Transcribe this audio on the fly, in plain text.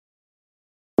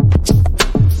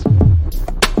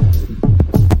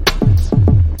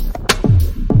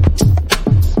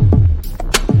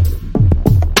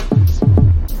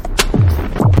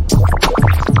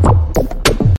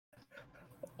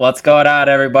What's going on,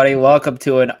 everybody? Welcome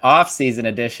to an off-season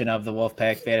edition of the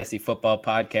Wolfpack Fantasy Football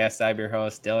Podcast. I'm your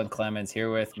host, Dylan Clemens.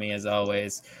 Here with me, as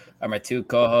always, are my two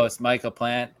co-hosts, Michael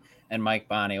Plant and Mike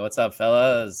Bonney. What's up,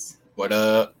 fellas? What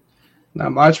up?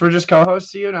 Not much. We're just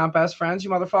co-hosts to you, not best friends, you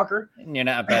motherfucker. You're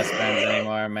not best friends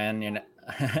anymore, man. You're not.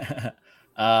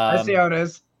 I see how it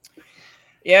is.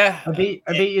 Yeah. I beat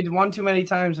you one too many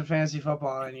times in fantasy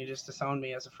football, and you just disowned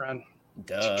me as a friend.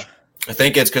 Duh. I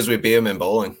think it's because we beat him in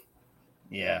bowling.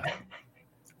 Yeah.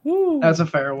 That's a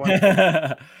fair one.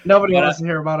 Nobody wants to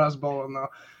hear about us bowling, though.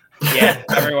 Yeah,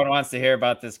 everyone wants to hear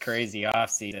about this crazy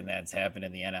offseason that's happened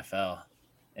in the NFL.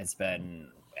 It's been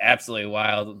absolutely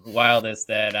wildest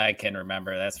that I can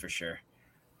remember, that's for sure.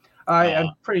 I'm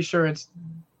pretty sure it's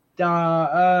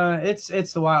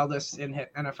the wildest in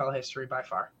NFL history by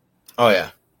far. Oh, yeah.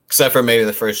 Except for maybe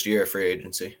the first year of free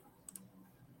agency.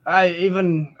 I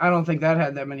don't think that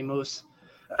had that many moves.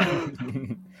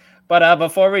 But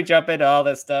before we jump into all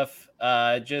this stuff,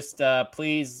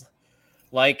 please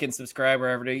like and subscribe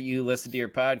wherever you listen to your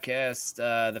podcast.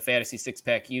 The Fantasy Six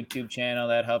Pack YouTube channel,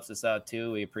 that helps us out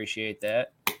too. We appreciate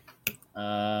that.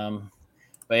 But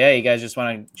yeah, you guys just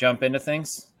want to jump into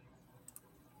things?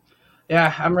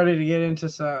 Yeah, I'm ready to get into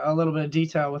a little bit of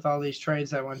detail with all these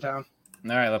trades that went down.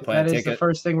 All right, let's that is the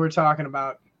first thing we're talking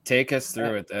about. Take us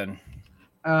through it then.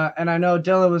 And I know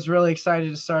Dylan was really excited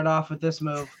to start off with this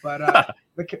move, but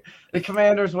the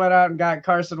Commanders went out and got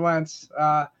Carson Wentz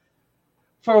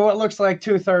for what looks like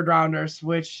 2 third-rounders,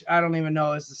 which I don't even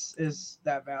know is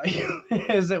that value.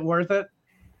 Is it worth it?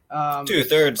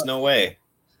 2/3, no way.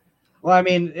 Well, I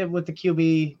mean, with the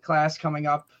QB class coming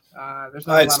up, there's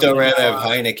not. I'd still rather have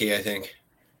Heineke, I think.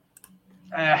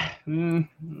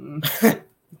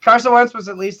 Carson Wentz was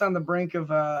at least on the brink of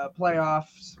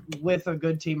playoffs with a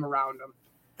good team around him,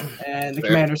 and the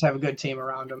Commanders have a good team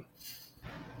around him.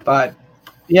 But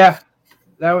yeah,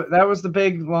 that was the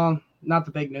big, well, not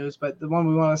the big news, but the one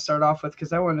we want to start off with because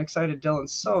that one excited Dylan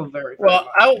so very well.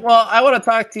 much. I want to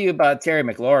talk to you about Terry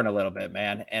McLaurin a little bit,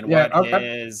 man, and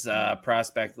his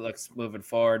prospect looks moving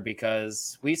forward,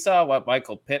 because we saw what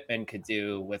Michael Pittman could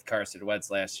do with Carson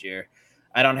Wentz last year.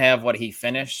 I don't have what he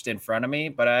finished in front of me,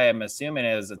 but I am assuming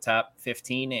it was a top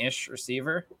 15-ish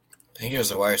receiver. I think he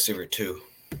was a wide receiver too.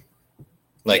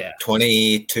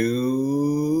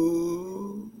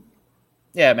 22.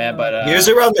 Yeah, man, but he was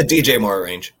around the DJ Moore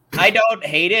range. I don't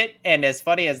hate it, and as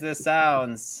funny as this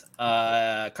sounds,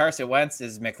 Carson Wentz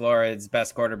is McLaurin's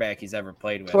best quarterback he's ever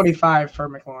played with. 25 for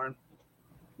McLaurin.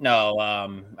 No,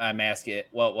 I'm asking,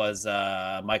 what was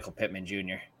Michael Pittman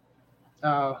Jr.?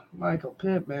 Oh, Michael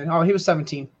Pittman. Oh, he was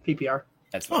 17 PPR.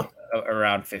 That's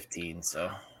around 15. So,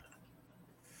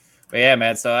 but yeah,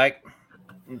 man. So I'm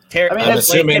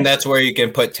assuming that's where you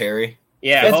can put Terry.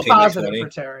 Yeah, it's positive for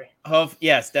Terry.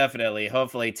 Yes, definitely.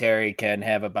 Hopefully, Terry can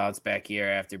have a bounce back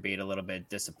year after being a little bit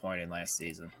disappointing last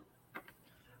season.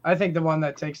 I think the one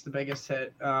that takes the biggest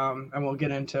hit, and we'll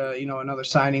get into another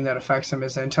signing that affects him,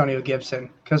 is Antonio Gibson,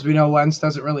 because we know Wentz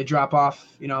doesn't really drop off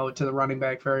to the running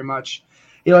back very much.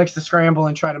 He likes to scramble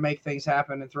and try to make things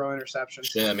happen and throw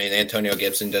interceptions. Yeah, I mean, Antonio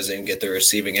Gibson doesn't even get the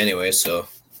receiving anyway, so.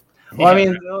 Well, I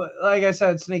mean, like I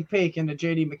said, sneak peek into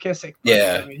J.D. McKissick.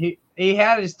 Yeah. I mean, he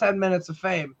had his 10 minutes of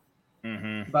fame,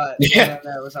 but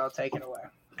that was all taken away.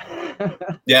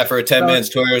 Yeah, for 10 minutes,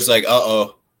 Tori was like,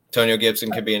 Antonio Gibson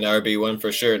could be an RB1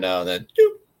 for sure now. And then,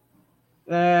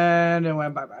 and it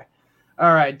went bye-bye.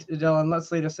 All right, Dylan,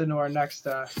 let's lead us into our next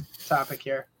topic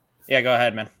here. Yeah, go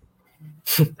ahead, man.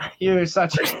 You're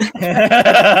such a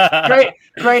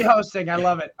great hosting. I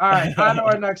love it. All right, on to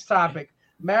our next topic.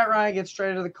 Matt Ryan gets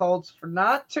traded to the Colts for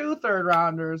not 2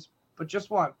 third-rounders, but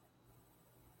just 1.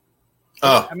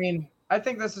 Oh. I mean, I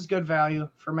think this is good value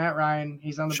for Matt Ryan.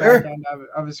 He's on the back end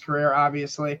of his career,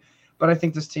 obviously, but I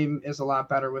think this team is a lot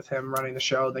better with him running the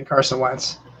show than Carson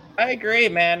Wentz. I agree,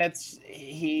 man.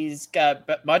 He's got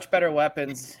much better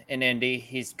weapons in Indy.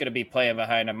 He's going to be playing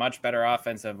behind a much better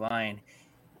offensive line.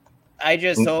 I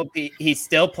just hope he's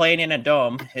still playing in a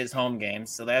dome, his home games,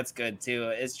 so that's good too.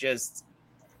 It's just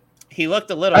he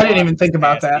looked a little. I didn't even think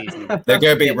about that. They're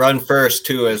going to be run first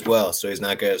too as well, so he's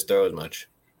not going to throw as much.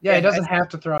 Yeah, he doesn't have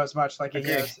to throw as much like he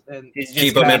has. And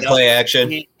keep him in play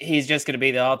action. He's just going to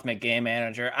be the ultimate game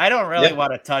manager. I don't really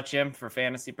want to touch him for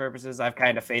fantasy purposes. I've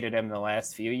kind of faded him the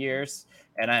last few years,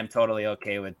 and I'm totally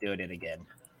okay with doing it again.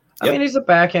 I mean, he's a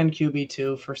back end QB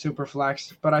too for super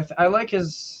flex, but I like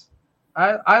his.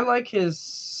 I like his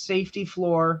safety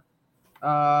floor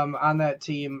on that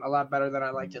team a lot better than I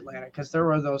liked Atlanta, because there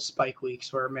were those spike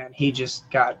weeks where, man, he just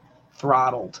got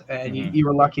throttled, and you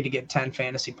were lucky to get 10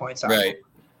 fantasy points out. Right.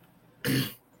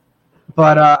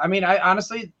 But, I mean, I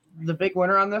honestly, the big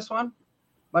winner on this one,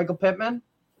 Michael Pittman,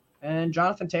 and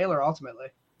Jonathan Taylor ultimately.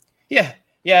 Yeah,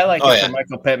 I like it for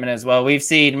Michael Pittman as well. We've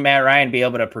seen Matt Ryan be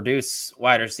able to produce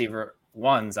wide receiver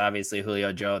ones, obviously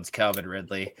Julio Jones, Calvin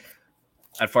Ridley.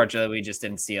 Unfortunately, we just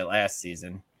didn't see it last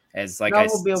season. As I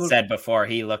said before,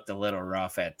 he looked a little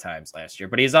rough at times last year,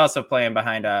 but he's also playing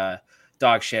behind a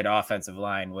dog shit offensive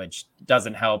line, which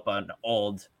doesn't help an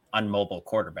old, unmobile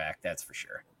quarterback. That's for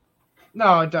sure.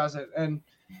 No, it doesn't. And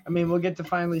I mean, we'll get to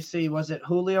finally see, was it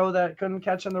Julio that couldn't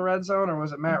catch in the red zone, or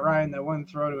was it Matt Ryan that wouldn't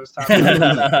throw to his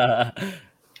top?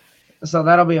 So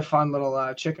that'll be a fun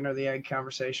little chicken or the egg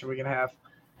conversation we can have.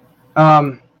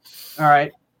 All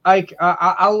right, Ike,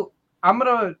 I'm going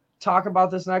to talk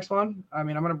about this next one. I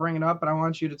mean, I'm going to bring it up, but I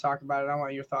want you to talk about it. I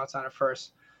want your thoughts on it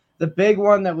first. The big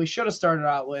one that we should have started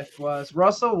out with was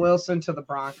Russell Wilson to the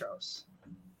Broncos.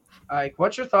 Ike,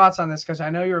 what's your thoughts on this? Because I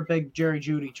know you're a big Jerry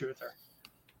Jeudy truther.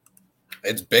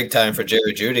 It's big time for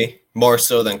Jerry Jeudy, more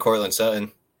so than Courtland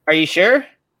Sutton. Are you sure?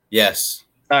 Yes.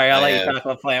 Sorry, I'll let you talk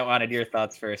about Plant. Wanted your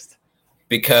thoughts first.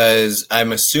 Because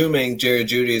I'm assuming Jerry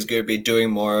Jeudy is going to be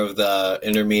doing more of the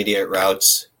intermediate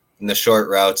routes and the short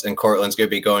routes, and Courtland's going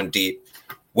to be going deep,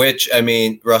 which, I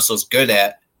mean, Russell's good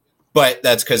at, but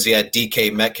that's because he had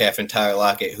DK Metcalf and Tyler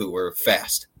Lockett who were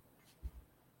fast.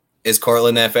 Is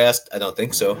Courtland that fast? I don't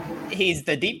think so. He's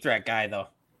the deep threat guy, though.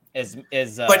 Is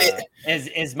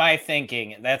my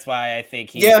thinking. That's why I think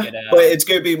he's gonna. But it's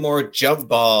gonna be more jump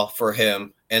ball for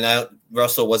him, and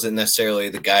Russell wasn't necessarily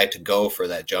the guy to go for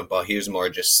that jump ball. He was more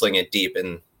just sling it deep,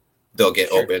 and they'll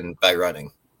get open by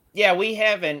running. Yeah, we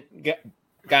haven't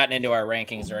gotten into our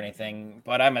rankings or anything,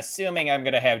 but I'm assuming I'm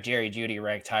gonna have Jerry Jeudy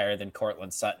ranked higher than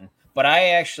Courtland Sutton. But I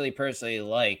actually personally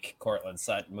like Courtland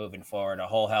Sutton moving forward a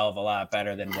whole hell of a lot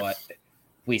better than what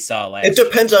we saw last year. It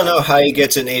depends on how high he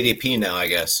gets in ADP now, I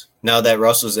guess. Now that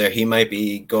Russell's there, he might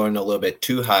be going a little bit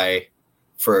too high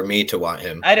for me to want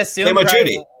him. I'd assume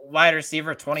wide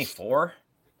receiver 24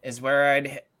 is where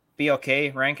I'd be okay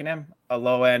ranking him. A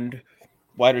low-end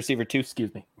wide receiver 2,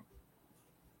 excuse me.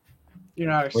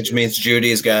 Which means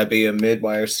Judy's got to be a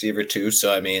mid-wide receiver 2,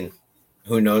 so I mean,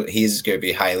 who knows? He's going to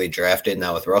be highly drafted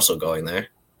now with Russell going there.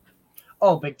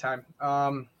 Oh, big time.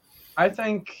 I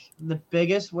think the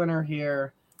biggest winner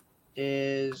here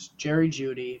is Jerry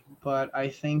Jeudy, but I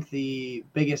think the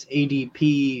biggest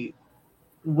ADP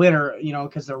winner,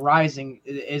 because they're rising,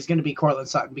 is going to be Courtland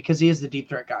Sutton because he is the deep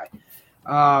threat guy.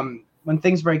 When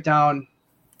things break down,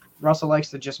 Russell likes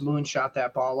to just moonshot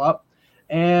that ball up.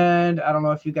 And I don't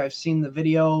know if you guys seen the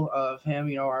video of him,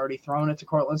 already throwing it to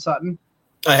Courtland Sutton.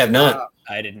 I have not.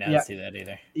 I did not see that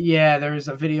either. Yeah, there's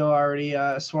a video already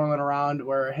swirling around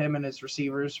where him and his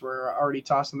receivers were already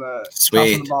tossing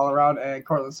the ball around, and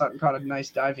Courtland Sutton caught a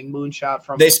nice diving moonshot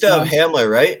from. They still have Hamler,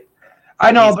 right?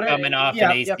 I know, but coming off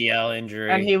an ACL injury,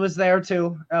 and he was there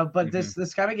too. But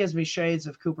this kind of gives me shades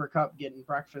of Cooper Kupp getting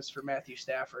breakfast for Matthew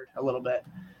Stafford a little bit.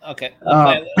 Okay,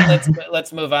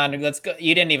 let's move on. Let's go.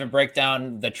 You didn't even break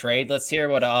down the trade. Let's hear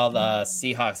what all the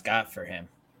Seahawks got for him.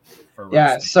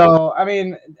 Yeah, so I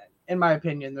mean, in my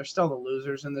opinion, they're still the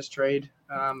losers in this trade.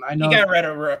 I know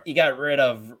you got rid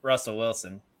of Russell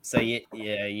Wilson, so they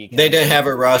didn't have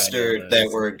a roster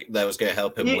that was going to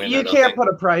help him win. You can't put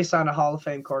a price on a Hall of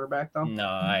Fame quarterback, though. No,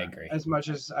 I agree. As much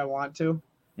as I want to,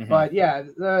 but yeah,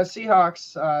 the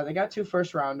Seahawks they got 2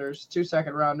 first-rounders, 2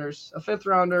 second-rounders, a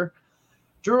 5th-rounder,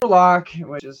 Drew Lock,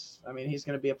 which is, I mean, he's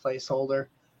going to be a placeholder,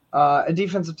 a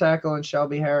defensive tackle in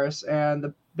Shelby Harris, and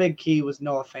the big key was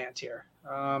Noah Fant here.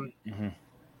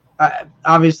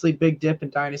 Obviously, big dip in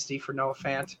dynasty for Noah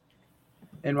Fant,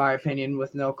 in my opinion,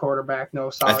 with no quarterback, no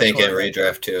solid. I think in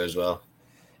redraft too as well.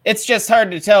 It's just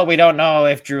hard to tell. We don't know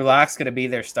if Drew Lock's going to be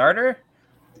their starter.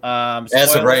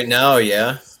 As of right now,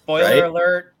 yeah. Spoiler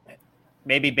alert.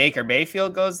 Maybe Baker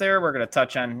Mayfield goes there. We're going to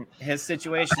touch on his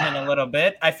situation in a little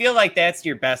bit. I feel like that's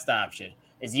your best option,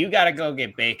 is you got to go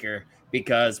get Baker,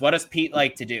 because what does Pete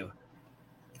like to do?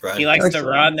 Right. He likes to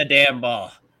run the damn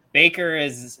ball. Baker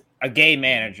is a game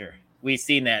manager. We've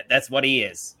seen that. That's what he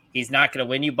is. He's not going to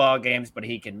win you ball games, but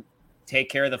he can take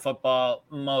care of the football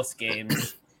most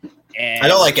games. And I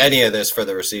don't like any of this for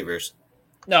the receivers.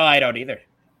 No, I don't either.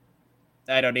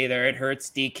 It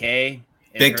hurts DK.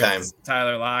 Big time.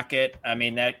 Tyler Lockett. I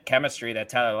mean, that chemistry that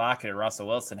Tyler Lockett and Russell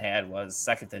Wilson had was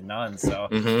second to none. So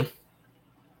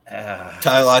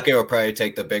Tyler Lockett will probably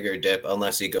take the bigger dip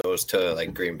unless he goes to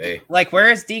like Green Bay. Like,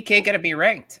 where is DK going to be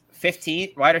ranked?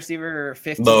 15, wide receiver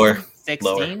 15, lower, 16.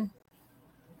 Lower.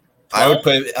 I would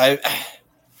put.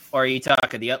 Or are you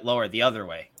talking the other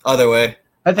way? Other way.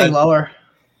 I think lower.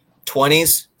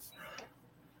 20s.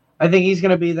 I think he's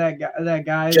going to be that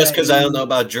guy. Just because I don't know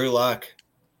about Drew Lock.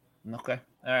 Okay.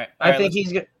 All right. I think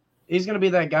he's going to be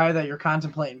that guy that you're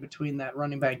contemplating between that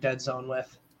running back dead zone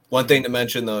with. One thing to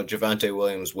mention, though, Javonte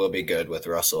Williams will be good with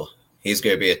Russell. He's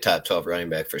going to be a top 12 running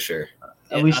back for sure.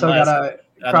 We still got to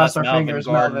cross our fingers.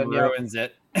 Melvin ruins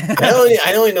it.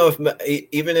 I don't know if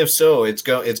even if so, it's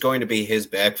going to be his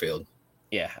backfield.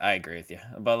 Yeah, I agree with you.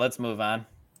 But let's move on.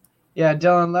 Yeah,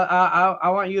 Dylan, I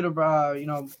want you to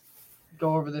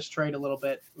go over this trade a little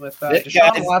bit with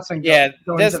Deshaun Watson. Going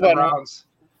to the Browns.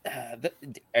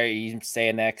 Are you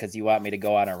saying that because you want me to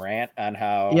go on a rant on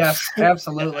how? Yes,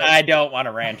 absolutely. I don't want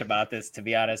to rant about this, to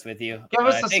be honest with you. Give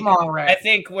us a small rant. I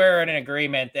think we're in an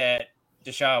agreement that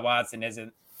Deshaun Watson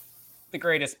isn't the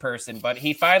greatest person, but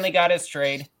he finally got his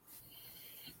trade.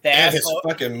 His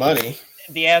fucking money.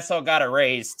 The asshole got a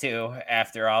raise too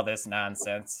after all this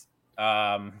nonsense.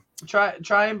 Try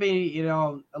and be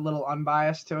a little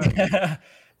unbiased to it.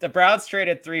 The Browns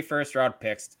traded 3 first-round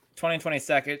picks.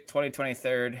 2022,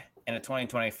 2023, and a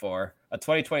 2024, a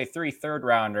 2023 third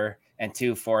rounder, and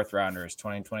 2 fourth rounders,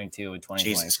 2022 and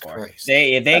 2024. Jesus Christ.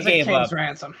 They gave up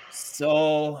ransom.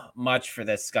 So much for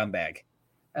this scumbag.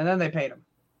 And then they paid him.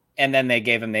 And then they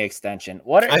gave him the extension.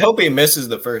 I hope he misses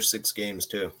the first 6 games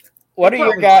too. What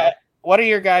are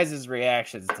your guys'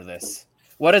 reactions to this?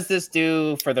 What does this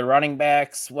do for the running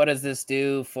backs? What does this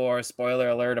do for, spoiler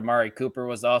alert, Amari Cooper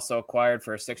was also acquired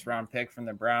for a 6th-round pick from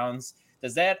the Browns?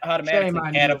 Does that automatically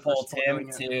catapult him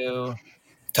to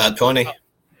top 20?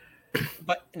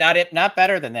 But not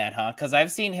better than that, huh? Because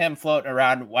I've seen him floating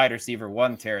around wide receiver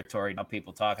 1 territory. Now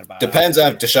people talking about depends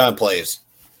on if Deshaun plays.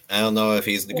 I don't know if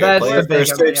he's the good player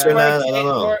first 6 or not. I don't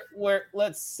know.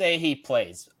 Let's say he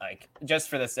plays, like just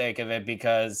for the sake of it,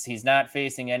 because he's not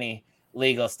facing any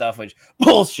legal stuff, which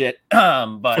bullshit.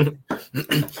 But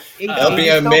he'll be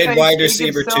a mid wide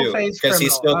receiver too, because he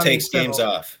still takes games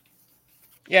off.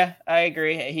 Yeah, I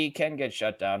agree. He can get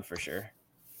shut down for sure.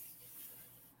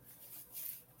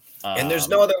 And there's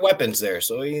no other weapons there,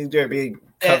 so he's going to be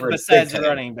covered. Besides the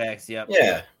running backs, yep.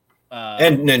 Yeah.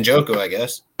 And Njoku, I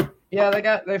guess.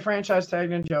 Yeah, they franchise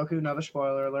tagged Njoku, another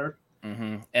spoiler alert.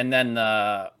 Mm-hmm. And then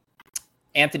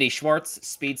Anthony Schwartz,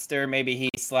 speedster, maybe he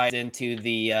slides into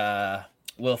the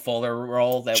Will Fuller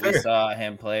role that we saw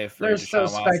him play for. There's still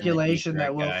speculation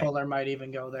that Will Fuller might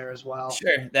even go there as well.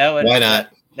 Sure, why not?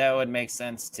 That would make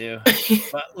sense too.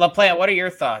 But LaPlante, what are your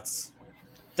thoughts?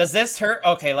 Does this hurt?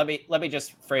 Okay, let me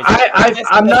just phrase it.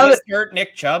 Does this hurt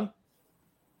Nick Chubb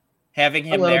having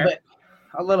him there?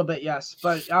 A little bit, yes.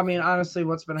 But I mean, honestly,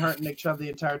 what's been hurting Nick Chubb the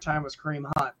entire time was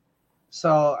Kareem Hunt.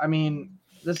 So I mean,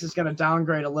 this is going to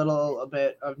downgrade a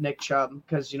bit of Nick Chubb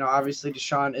because obviously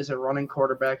Deshaun is a running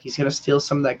quarterback. He's going to steal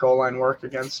some of that goal line work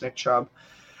against Nick Chubb.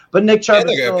 But Nick Chubb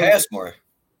is going to pass more.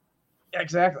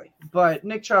 Exactly. But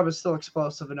Nick Chubb is still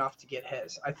explosive enough to get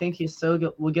his. I think he still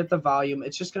will get the volume.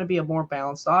 It's just going to be a more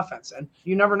balanced offense. And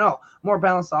you never know. More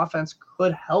balanced offense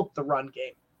could help the run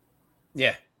game.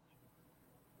 Yeah.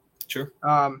 Sure.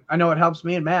 I know it helps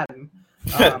me in Madden.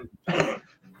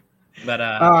 But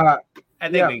I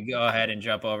think we can go ahead and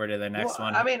jump over to the next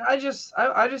one. I mean, I just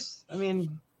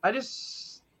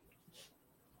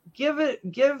give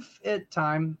it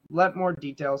time. Let more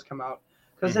details come out.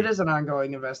 Because it is an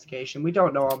ongoing investigation. We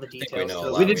don't know all the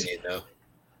details. We need to know.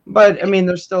 But I mean,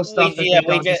 there's still stuff that they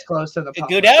don't disclose to the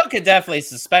public. Goodell could definitely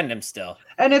suspend him still,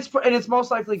 and it's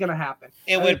most likely going to happen.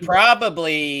 It would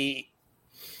probably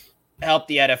help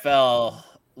the NFL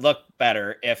look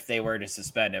better if they were to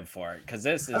suspend him for it. Because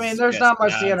this is. I mean, there's not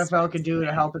much the NFL could do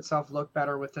to help itself look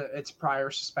better with its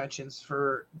prior suspensions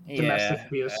for domestic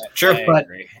abuse. Sure, but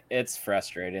it's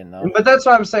frustrating though. But that's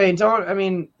what I'm saying.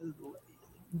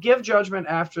 Give judgment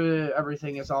after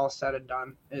everything is all said and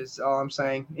done is all I'm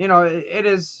saying. It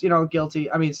is, guilty.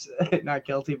 I mean, not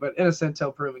guilty, but innocent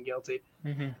till proven guilty.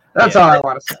 Mm-hmm. That's all I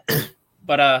want to say.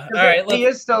 But, all right. He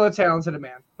is still a talented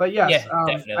man. But, yes,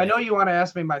 I know you want to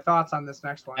ask me my thoughts on this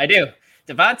next one. I do.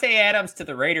 Devontae Adams to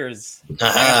the Raiders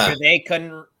after they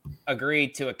couldn't agree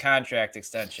to a contract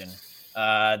extension.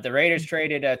 The Raiders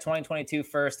traded a 2022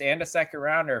 first and a second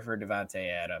rounder for Devontae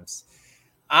Adams.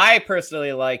 I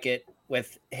personally like it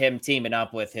with him teaming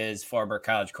up with his former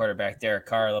college quarterback, Derek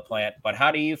Carr, LaPlante. But how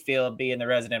do you feel being the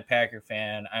resident Packer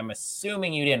fan? I'm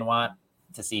assuming you didn't want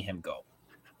to see him go.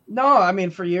 No, I mean,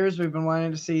 for years we've been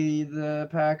wanting to see the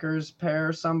Packers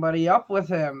pair somebody up with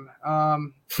him.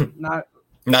 Not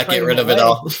get rid of it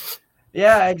all.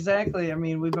 Yeah, exactly. I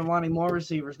mean, we've been wanting more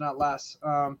receivers, not less.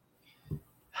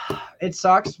 It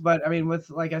sucks, but I mean,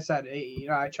 like I said,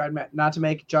 I tried not to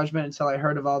make judgment until I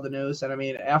heard of all the news. And I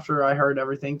mean, after I heard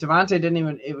everything,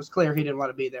 Devontae it was clear he didn't want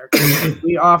to be there.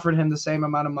 We offered him the same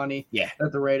amount of money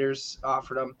that the Raiders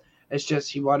offered him. It's just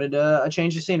he wanted a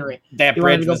change of scenery. That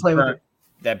bridge was burnt.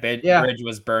 That bridge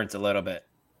was burnt a little bit.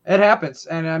 It happens.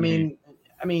 And I mean,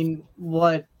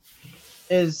 what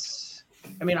is,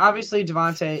 I mean, obviously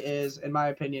Devontae is, in my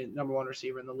opinion, number one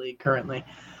receiver in the league currently.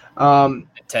 Tend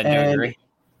to agree.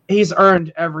 He's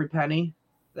earned every penny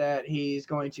that he's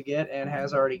going to get and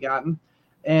has already gotten.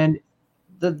 And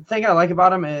the thing I like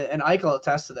about him, and Ike will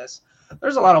attest to this,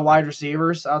 there's a lot of wide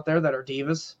receivers out there that are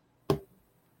divas.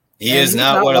 He is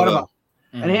not one of them.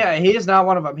 Mm-hmm. And he is not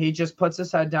one of them. He just puts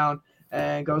his head down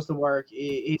and goes to work.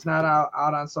 He's not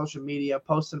out on social media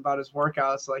posting about his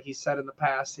workouts like he said in the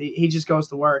past. He just goes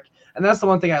to work. And that's the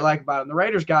one thing I like about him. The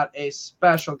Raiders got a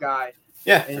special guy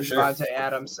in Devontae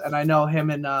Adams. And I know him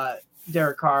and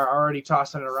Derek Carr are already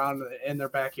tossing it around in their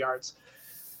backyards.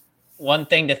 One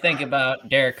thing to think about,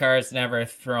 Derek Carr's never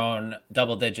thrown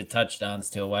double-digit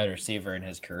touchdowns to a wide receiver in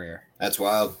his career. That's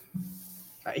wild.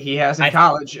 He has in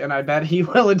college, and I bet he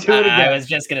will do it again. I was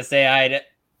just going to say, I'd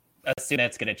assume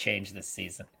that's going to change this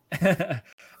season.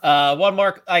 One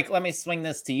more, let me swing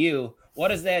this to you. What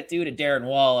does that do to Darren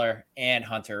Waller and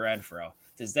Hunter Renfrow?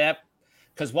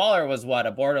 Because Waller was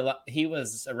a borderline, he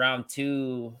was around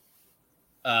 2,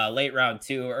 late round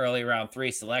 2, early round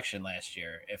 3 selection last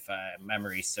year, if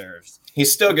memory serves.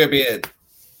 He's still going to be a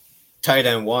tight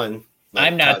end 1.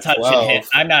 I'm not touching him.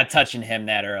 I'm not touching him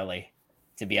that early,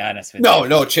 to be honest with you.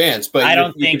 No chance. But I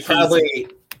don't think you could probably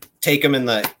take him in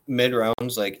the mid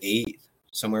rounds, like 8,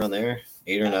 somewhere on there,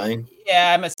 8 or 9.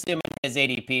 Yeah, I'm assuming his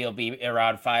ADP will be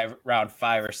around round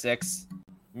 5 or 6,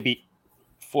 maybe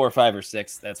 4, 5, or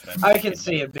 6. That's what I can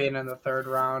see it being in the 3rd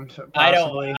round.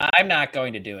 Possibly. I'm not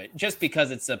going to do it just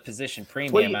because it's a position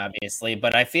premium, obviously.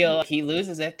 But I feel he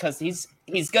loses it because he's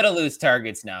going to lose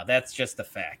targets now. That's just a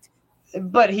fact.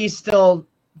 But he's still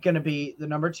going to be the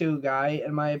number 2 guy,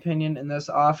 in my opinion, in this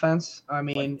offense. I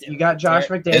mean, you got Josh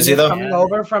McDaniels coming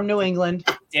over from New England.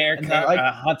 Hunter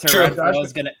Renfrow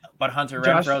is going to, but Hunter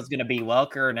Renfrow is going to be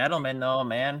Welker and Edelman, though,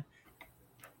 man.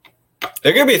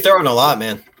 They're going to be throwing a lot,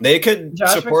 man. They could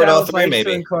support all 3,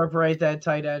 maybe. To incorporate that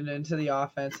tight end into the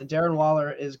offense, and Darren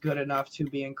Waller is good enough to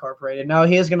be incorporated. Now,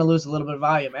 he is going to lose a little bit of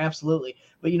volume, absolutely.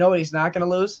 But you know what he's not going to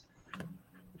lose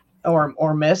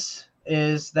or miss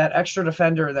is that extra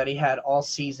defender that he had all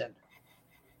season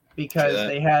because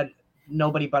they had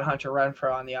nobody but Hunter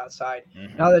Renfrow on the outside.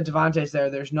 Mm-hmm. Now that Devontae's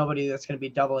there, there's nobody that's going to be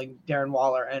doubling Darren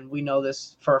Waller, and we know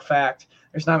this for a fact.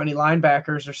 There's not many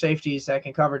linebackers or safeties that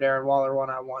can cover Darren Waller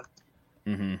one-on-one.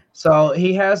 Mm-hmm. So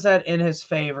he has that in his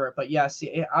favor. But yes,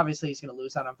 obviously he's going to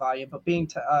lose out on volume. But being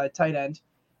tight end,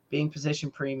 being position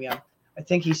premium, I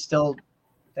think he's still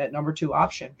that number 2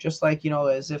 option. Just like,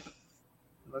 as if,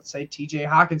 let's say, TJ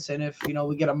Hawkinson, if,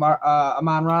 we get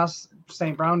Amon-Ra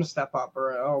St. Brown to step up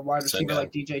or a wide receiver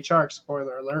like DJ Chark,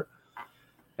 spoiler alert.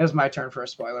 It was my turn for a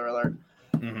spoiler alert.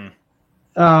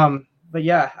 Mm-hmm. But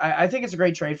yeah, I think it's a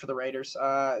great trade for the Raiders.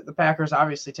 The Packers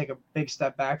obviously take a big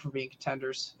step back from being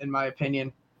contenders, in my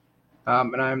opinion.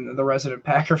 And I'm the resident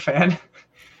Packer fan.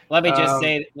 Let me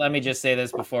just say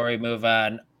this before we move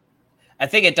on. I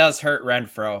think it does hurt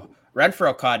Renfrow.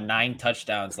 Renfrow caught 9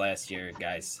 touchdowns last year,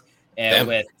 guys. And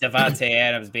with Devontae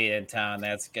Adams being in town,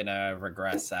 that's going to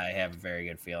regress. I have a very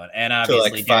good feeling. And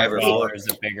obviously, Darren Waller is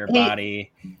a bigger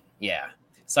body. Yeah.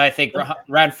 So I think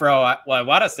Renfrow, what I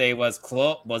want to say was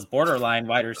borderline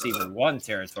wide receiver 1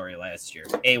 territory last year,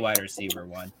 a wide receiver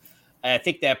 1. I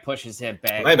think that pushes him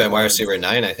back. It might have been wide receiver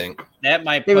 9, I think.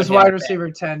 It was wide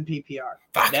receiver 10 PPR.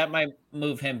 Fuck. That might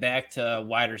move him back to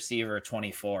wide receiver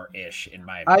 24-ish, in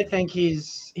my opinion. I think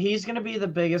he's going to be the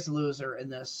biggest loser in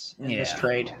this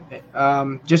trade,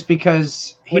 just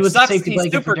because he was a safety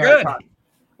blanket for Derek Carr.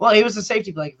 Well, he was a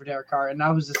safety blanket for Derek Carr, and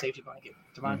now who's the safety blanket?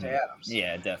 Devontae Adams.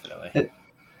 Yeah, definitely.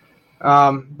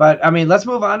 But I mean, let's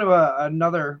move on to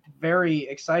another very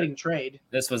exciting trade.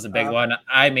 This was a big one.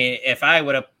 I mean, if I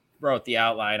would have wrote the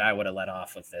outline, I would have let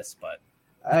off with this, but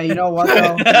you know what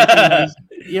though?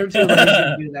 You're too lazy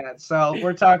to do that. So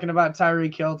we're talking about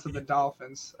Tyreek Hill to the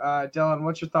Dolphins. Dylan,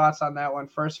 what's your thoughts on that one?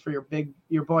 First for your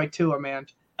boy Tua, man.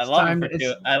 I love him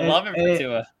for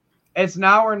Tua. It's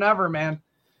now or never, man.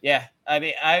 Yeah, I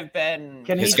mean,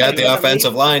 he's got the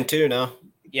offensive line too now.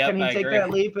 Yep, Can he take that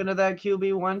leap into that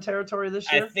QB1 territory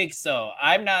this year? I think so.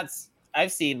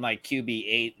 I've seen like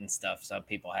QB8 and stuff. Some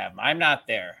people have. I'm not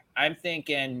there. I'm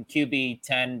thinking QB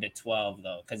 10 to 12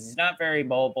 though, because he's not very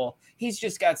mobile. He's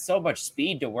just got so much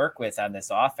speed to work with on this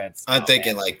offense. I'm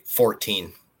thinking like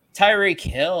 14. Tyreek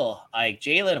Hill, like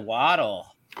Jalen Waddle,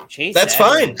 Chase. That's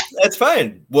Edmonds. Fine. That's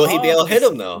fine. Will he be able to hit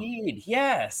him though?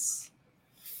 Yes.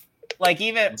 Like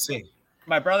even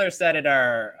my brother said in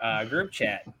our group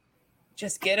chat,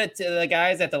 just get it to the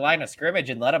guys at the line of scrimmage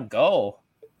and let them go.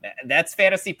 That's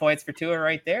fantasy points for Tua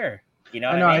right there. You know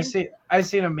I what I mean? I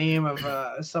seen a meme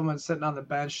of someone sitting on the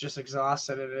bench just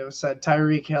exhausted, and it was said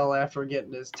Tyreek Hill after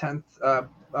getting his 10th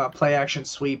play action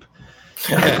sweep.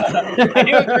 I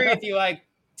do agree with you. Like,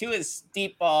 Tua's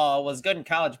deep ball was good in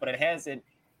college, but it hasn't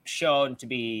shown to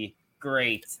be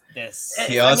great this.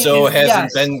 He also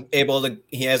hasn't been able to.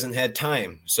 He hasn't had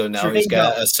time, so now he's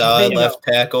got a solid left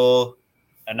tackle.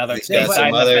 Another he's got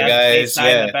some other guys.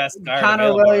 The best guard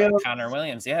Connor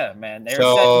Williams. Yeah, man, they're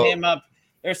setting him up.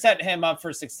 They're setting him up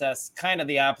for success. Kind of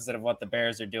the opposite of what the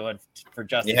Bears are doing for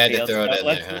Justin Fields. You had to throw it in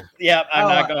there, huh? Yeah, I'm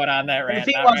not going on that rant.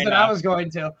 If he wasn't, I was going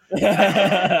to.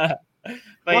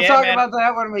 We'll talk about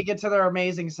that when we get to their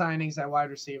amazing signings at wide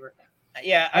receiver.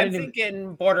 Yeah, I'm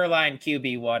thinking borderline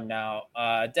QB1 now.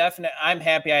 Definitely, I'm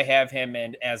happy I have him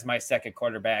as my second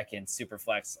quarterback in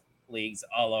Superflex leagues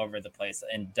all over the place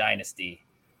in Dynasty,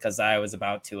 because I was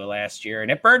about to last year,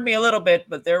 and it burned me a little bit,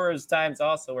 but there was times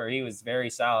also where he was very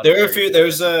solid. There were a few. There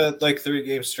was a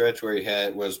 3-game stretch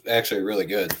where was actually really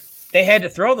good. They had to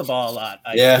throw the ball a lot.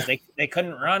 They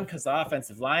couldn't run because the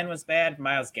offensive line was bad.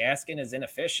 Myles Gaskin is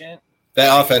inefficient.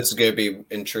 That offense is going to be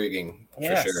intriguing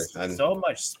for sure. So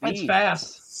much speed. It's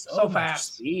fast. So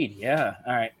fast. Speed. Yeah.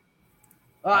 All right.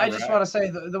 Well, I just want to say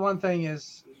the one thing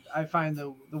is I find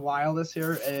the wildest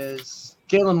here is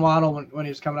Jalen Waddle when he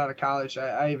was coming out of college.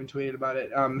 I even tweeted about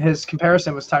it. His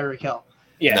comparison was Tyreek Hill.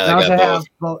 Yeah. Now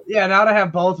to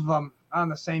have both of them on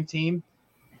the same team.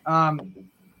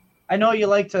 I know you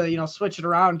like to switch it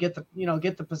around, get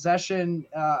the possession,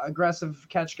 aggressive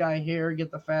catch guy here, get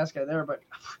the fast guy there, but.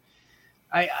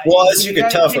 As you could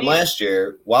tell from last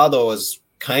year, Waddle was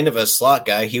kind of a slot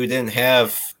guy. He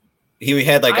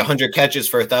had like 100 catches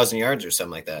for 1,000 yards or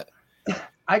something like that.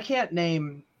 I can't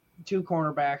name two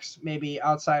cornerbacks maybe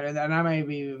outside of that, and I may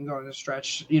be even going to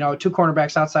stretch. Two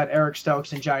cornerbacks outside Eric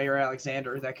Stokes and Jair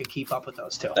Alexander that could keep up with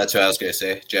those two. That's what I was going to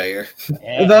say, Jair.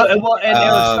 And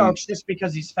Eric Stokes just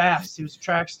because he's fast, he was a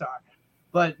track star.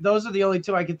 But those are the only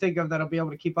two I can think of that'll be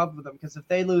able to keep up with them, because if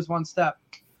they lose one step,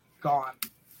 gone.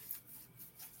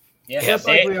 Yeah, just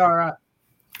like we are.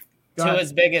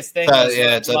 Tua's biggest thing.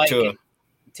 It's up to him.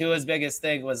 Tua's biggest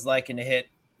thing was liking to hit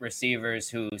receivers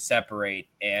who separate,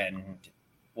 and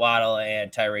Waddle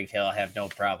and Tyreek Hill have no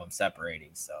problem separating.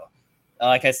 So,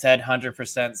 like I said,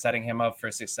 100% setting him up for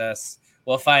success.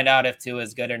 We'll find out if Tua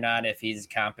is good or not, if he's a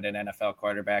competent NFL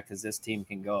quarterback, because this team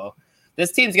can go.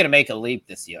 This team's going to make a leap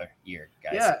this year,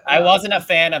 guys. Yeah, I wasn't a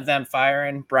fan of them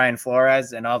firing Brian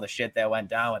Flores and all the shit that went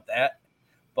down with that,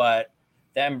 but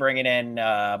them bringing in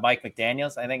Mike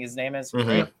McDaniels, I think his name is,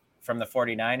 right, from the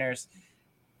 49ers,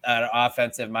 an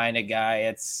offensive-minded guy.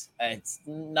 It's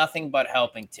nothing but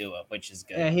helping Tua, which is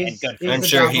good. Yeah, I'm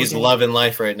sure he's loving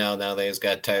life right now that he's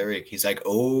got Tyreek. He's like,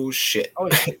 oh, shit. Oh,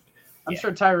 yeah. I'm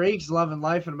sure Tyreek's loving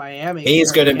life in Miami.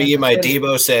 He's going to be my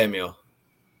Deebo Samuel.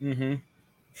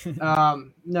 Mm-hmm.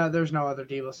 No, there's no other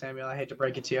Deebo Samuel. I hate to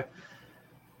break it to you.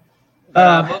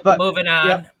 But moving on.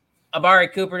 Yep. Amari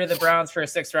Cooper to the Browns for a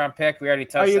 6th-round pick. We already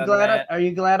touched on that. Are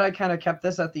you glad I kind of kept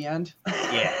this at the end?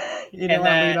 Yeah. You didn't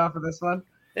want to lead off of this one?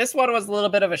 This one was a little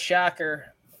bit of a shocker.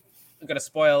 I'm going to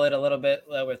spoil it a little bit.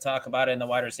 We'll talk about it in the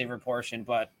wide receiver portion.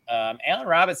 But Allen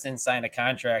Robinson signed a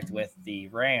contract with the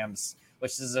Rams,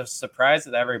 which is a surprise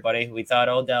to everybody. We thought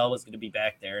Odell was going to be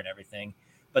back there and everything.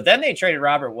 But then they traded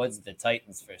Robert Woods to the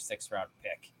Titans for a 6th-round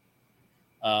pick.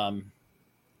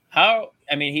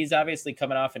 He's obviously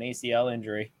coming off an ACL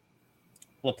injury.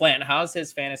 LaPlante, how's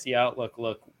his fantasy outlook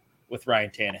look with Ryan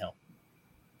Tannehill?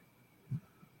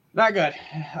 Not good.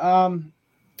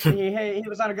 He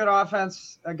was on a good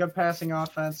offense, a good passing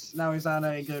offense. Now he's on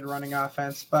a good running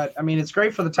offense. But, it's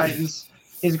great for the Titans.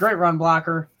 He's a great run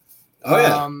blocker. Oh,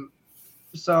 yeah.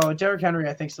 So Derrick Henry,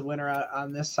 I think, is the winner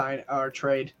on this sign or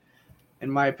trade, in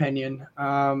my opinion.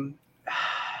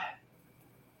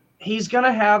 He's going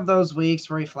to have those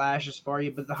weeks where he flashes for you,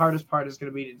 but the hardest part is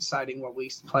going to be deciding what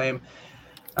weeks to play him.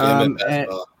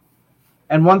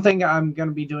 And one thing I'm going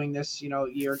to be doing this,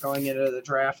 year going into the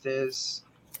draft is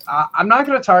I'm not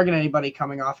going to target anybody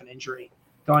coming off an injury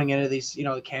going into these,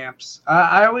 camps.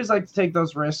 I always like to take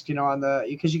those risks,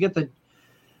 because you get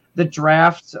the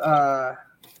draft, that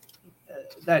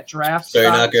draft. So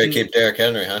you're not going to keep Derrick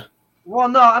Henry, huh? Well,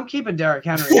 no, I'm keeping Derrick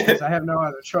Henry because I have no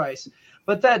other choice.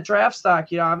 But that draft stock,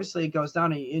 obviously it goes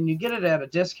down and you get it at a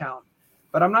discount.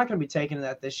 But I'm not going to be taking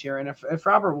that this year. And if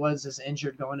Robert Woods is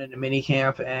injured going into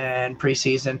minicamp and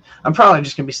preseason, I'm probably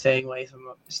just going to be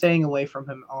staying away from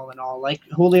him all in all, like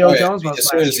Julio Jones was. As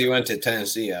soon as he went to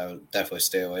Tennessee, I would definitely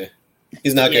stay away.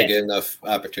 He's not going to get enough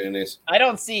opportunities. I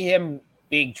don't see him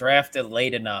being drafted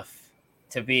late enough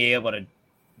to be able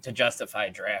to justify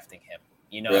drafting him.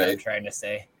 You know what I'm trying to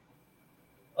say?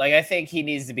 Like, I think he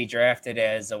needs to be drafted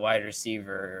as a wide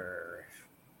receiver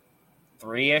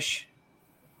 3-ish.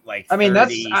 Like, I mean,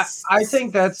 I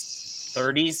think that's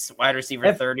 30s, wide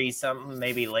receiver 30 something,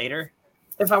 maybe later.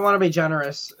 If I want to be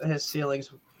generous, his ceiling's,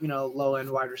 low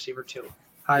end wide receiver 2,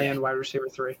 high end wide receiver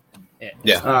 3.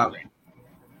 Yeah.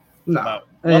 No,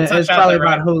 it's probably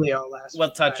about Julio last. We'll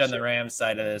touch on the Rams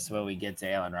side of this when we get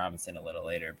to Allen Robinson a little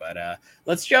later. But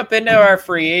let's jump into our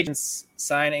free agents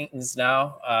signings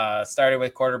now. Started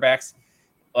with quarterbacks.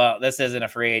 Well, this isn't a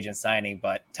free agent signing,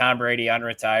 but Tom Brady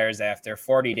unretires after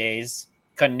 40 days.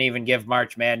 Couldn't even give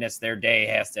March Madness their day.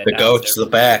 Has to. The goat's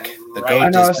back. The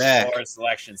goat is back. For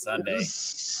Selection Sunday.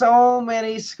 So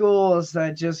many schools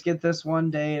that just get this one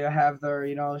day to have their,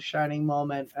 shining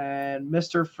moment, and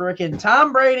Mr. Frickin'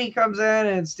 Tom Brady comes in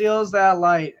and steals that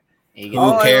light.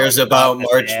 Who cares about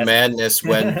March Madness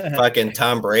when fucking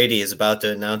Tom Brady is about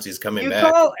to announce he's coming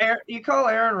back? You call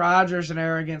Aaron Rodgers an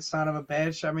arrogant son of a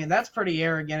bitch. I mean, that's pretty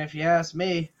arrogant if you ask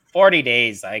me. 40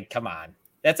 days. Come on.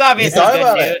 That's obviously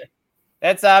good news.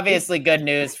 That's obviously good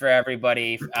news for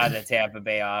everybody on the Tampa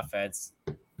Bay offense.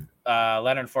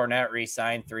 Leonard Fournette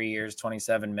re-signed 3 years,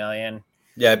 $27 million.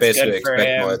 Yeah, I basically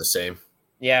expect more of the same.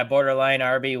 Yeah, borderline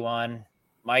RB1.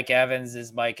 Mike Evans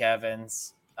is Mike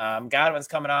Evans. Godwin's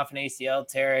coming off an ACL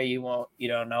tear. You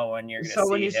don't know when you're going to see him.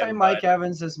 So when you say Mike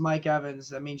Evans is Mike Evans,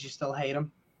 that means you still hate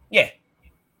him? Yeah.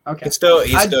 Okay. He's still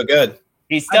good.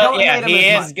 He's still good.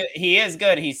 He is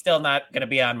good. He's still not going to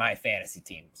be on my fantasy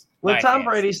teams. With Tom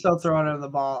Brady still throwing him the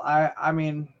ball, I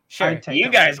mean, sure, you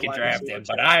guys can draft him,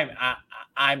 but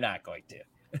I'm not going to.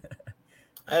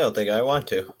 I don't think I want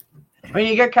to. I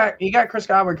mean, you got Chris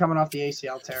Godwin coming off the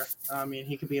ACL tear. I mean,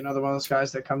 he could be another one of those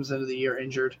guys that comes into the year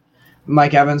injured.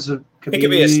 Mike Evans could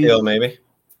be a steal, maybe.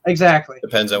 Exactly.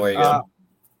 Depends on where you go.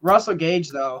 Russell Gage,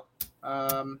 though,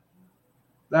 that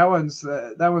one's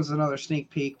another sneak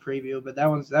peek preview, but that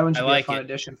one should be a fun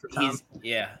addition for Tom.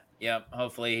 Yeah.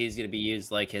 Hopefully he's going to be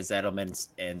used like his Edelman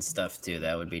and stuff too.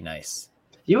 That would be nice.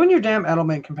 You and your damn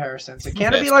Edelman comparisons. It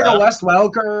can't be like a Wes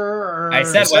Welker or... I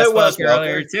said Wes Welker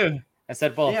earlier too. I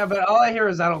said both. Yeah, but all I hear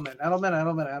is Edelman.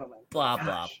 Blah,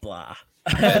 blah, blah.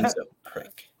 That's a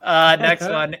prick. Next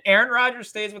one. Aaron Rodgers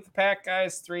stays with the Pack,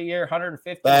 guys. 3-year,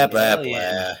 $150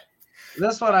 million.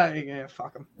 This one,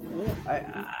 fuck him.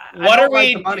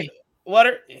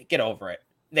 Get over it.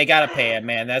 They got to pay him,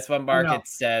 man. That's what market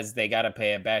says. They got to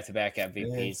pay him back-to-back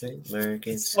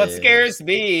MVPs. What scares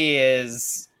me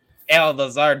is Al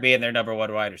Lazard being their number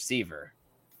one wide receiver.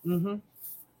 Mm-hmm.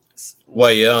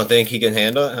 What, you don't think he can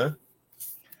handle it, huh?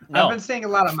 No. I've been seeing a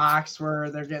lot of mocks where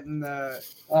they're getting going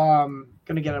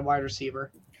to get a wide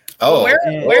receiver. Oh,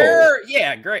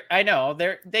 yeah, great. I know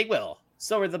they will.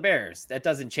 So are the Bears. That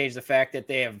doesn't change the fact that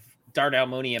they have Darnell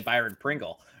Mooney and Byron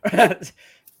Pringle. But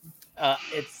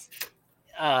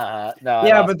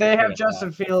they have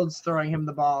Justin Fields throwing him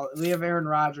the ball. We have Aaron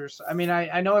Rodgers. I mean,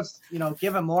 I know it's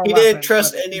give him more. He didn't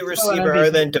trust any receiver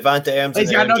other than Devontae Adams and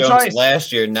Aaron Jones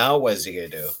last year. Now what's he gonna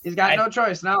do? He's got no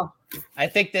choice now. I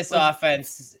think this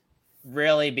offense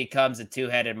really becomes a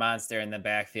two-headed monster in the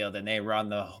backfield, and they run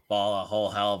the ball a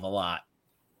whole hell of a lot.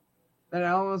 And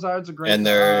Allen Lazard's a great. And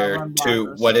they're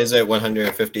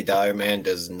 $150 man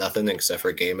does nothing except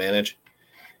for game manage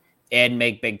and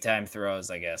make big time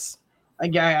throws, I guess.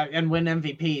 And win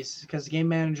MVPs because game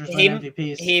managers win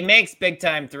MVPs. He makes big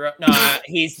time throw. No,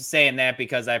 he's saying that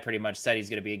because I pretty much said he's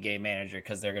going to be a game manager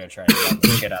because they're going to try to run the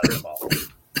shit out of the ball.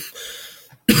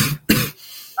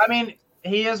 I mean,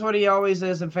 he is what he always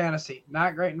is in fantasy.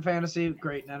 Not great in fantasy,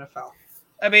 great in NFL.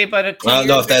 I mean, but I don't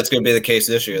know if that's going to be the case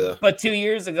this year, though. But 2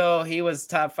 years ago, he was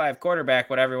top 5 quarterback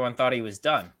when everyone thought he was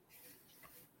done.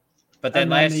 But then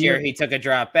last year he took a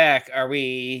drop back. Are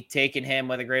we taking him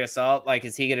with a grain of salt? Like,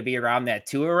 is he going to be around that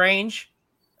Tua range?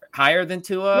 Higher than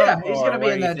Tua? Yeah, he's going to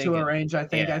be in that Tua range, I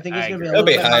think. Yeah, I think he's going to be a little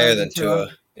bit higher than Tua.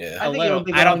 Yeah.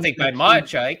 I don't think by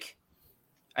much, Ike.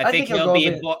 I think he'll be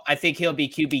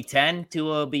QB 10.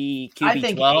 Tua will be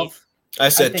QB 12. I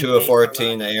said Tua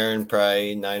 14, Aaron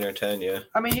probably 9 or 10, yeah.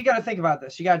 I mean, you got to think about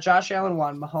this. You got Josh Allen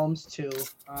 1, Mahomes 2.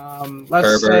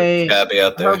 Let's say gotta be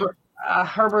out there.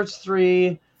 Herbert's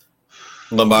 3.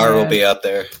 Lamar will be out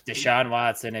there. Deshaun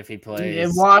Watson if he plays.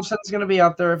 And Watson's going to be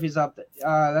up there if he's up there.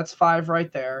 That's 5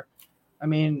 right there. I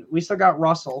mean, we still got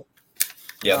Russell.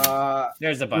 Yeah.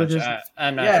 There's a bunch.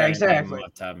 I'm not trying to name them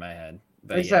off the top of my head.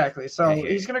 But exactly. So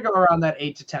he's going to go around that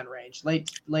 8 to 10 range.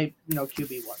 Late,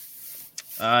 QB1.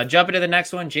 Jumping to the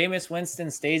next one. Jameis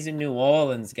Winston stays in New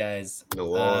Orleans, guys.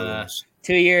 New Orleans.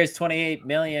 2 years, $28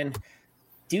 million.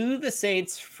 Do the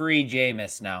Saints free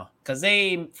Jameis now? Because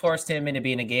they forced him into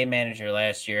being a game manager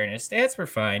last year, and his stats were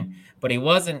fine, but he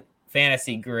wasn't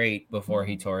fantasy great before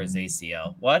he tore his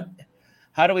ACL.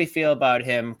 How do we feel about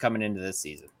him coming into this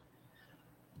season?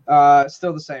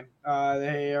 Still the same.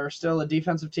 They are still a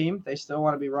defensive team. They still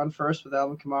want to be run first with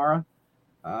Alvin Kamara.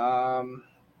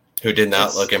 Who did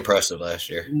not look impressive last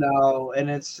year. No, and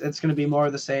it's going to be more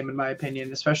of the same, in my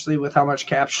opinion, especially with how much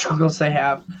cap struggles they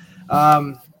have.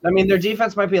 I mean, their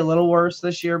defense might be a little worse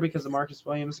this year because of Marcus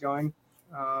Williams going.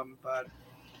 But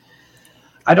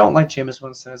I don't like Jameis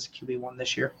Winston as a QB1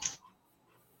 this year.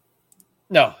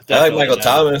 No, I like Michael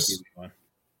Thomas.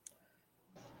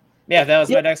 Yeah, that was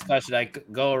my next question. I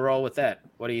go roll with that.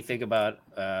 What do you think about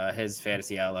his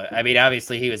fantasy outlook? I mean,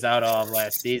 obviously he was out all of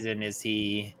last season. Is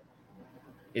he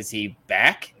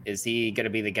back? Is he going to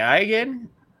be the guy again?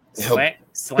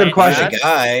 Good question.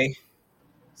 Guy.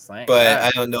 But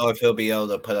I don't know if he'll be able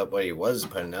to put up what he was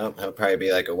putting up. He'll probably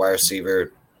be like a wide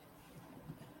receiver,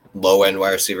 low-end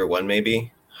wide receiver 1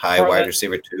 maybe, wide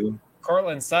receiver 2.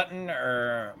 Cortland Sutton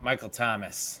or Michael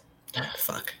Thomas?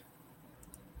 Fuck.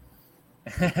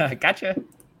 Gotcha.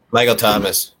 Michael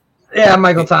Thomas. Yeah,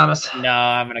 Michael Thomas. No,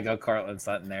 I'm going to go Cortland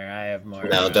Sutton there. I have more.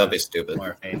 No, don't be stupid.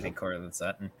 More faith in Cortland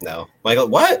Sutton. No.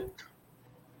 What?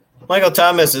 Michael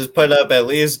Thomas has put up at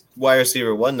least wide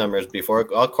receiver 1 numbers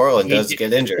before all Cortland does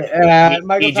get injured.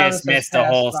 He just missed a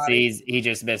whole season. He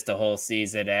just missed a whole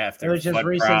season after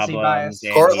foot problems.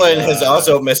 Cortland has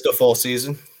also missed a full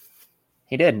season.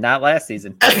 He did, not last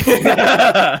season. He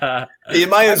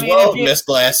might as well have missed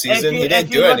last season. He didn't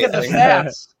do anything.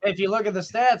 If you look at the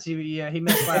stats, he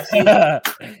missed last season. All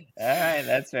right,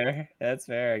 that's fair. That's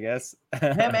fair, I guess.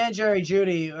 Him and Jerry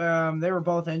Jeudy, they were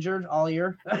both injured all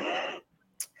year.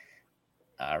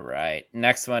 All right,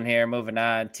 next one here. Moving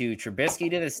on to Trubisky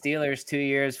to the Steelers, 2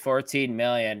 years, $14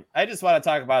 million. I just want to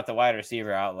talk about the wide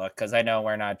receiver outlook because I know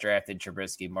we're not drafted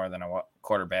Trubisky more than a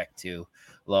quarterback to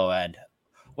low end.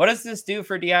 What does this do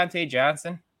for Deontay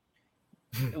Johnson?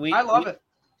 I love it.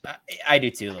 I do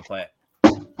too, LaPlante.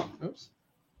 Oops.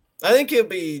 I think he'll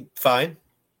be fine.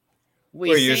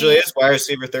 Where usually it's wide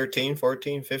receiver 13,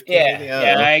 14, 15.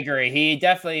 Yeah, I agree. He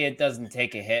definitely doesn't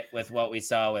take a hit with what we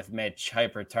saw with Mitch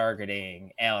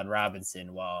hyper-targeting Allen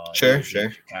Robinson while he was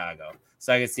in Chicago.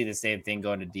 So I can see the same thing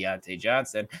going to Deontay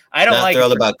Johnson. I don't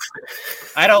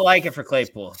like it for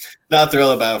Claypool. Not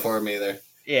thrilled about it for him either.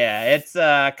 Yeah, it's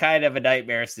kind of a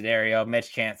nightmare scenario.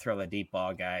 Mitch can't throw the deep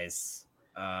ball, guys.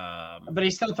 But he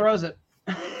still throws it.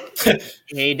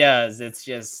 He does. It's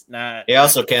just not. He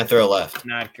also can't throw left.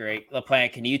 Not great.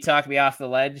 LaPlante, can you talk me off the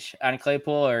ledge on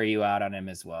Claypool, or are you out on him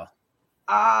as well?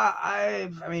 I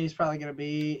mean, he's probably going to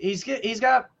be. He's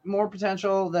got more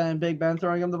potential than Big Ben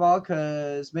throwing him the ball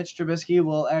because Mitch Trubisky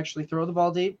will actually throw the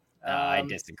ball deep. I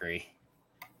disagree.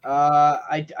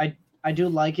 I do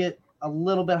like it a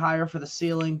little bit higher for the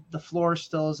ceiling. The floor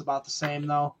still is about the same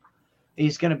though.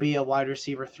 He's going to be a wide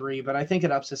receiver 3, but I think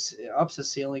it ups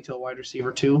his ceiling to a wide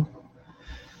receiver 2.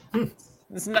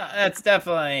 That's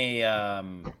definitely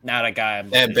not a guy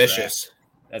I'm ambitious.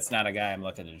 That's not a guy I'm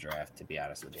looking to draft, to be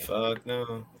honest with you. Fuck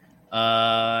no.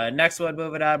 Next one,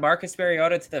 moving on. Marcus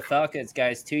Mariota to the Falcons,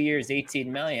 guys. 2 years, $18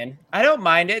 million. I don't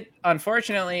mind it.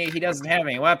 Unfortunately, he doesn't have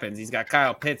any weapons. He's got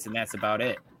Kyle Pitts, and that's about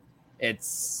it.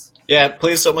 Yeah,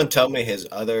 please someone tell me his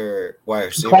other wide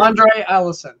receiver. Quandre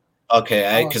Ellison.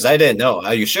 Okay, because I didn't know.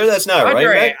 Are you sure that's not right?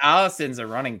 Quandre Allison's a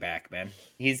running back, man.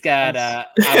 He's got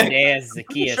Amadeus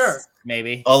Zacchaeus,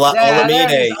 maybe.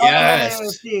 Olamide, yes.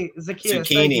 Zacchaeus,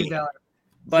 Zucchini.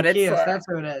 But Zacchaeus, that's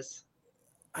who it is.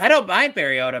 I don't mind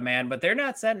Mariota, man, but they're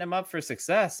not setting him up for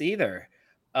success either.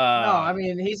 No, I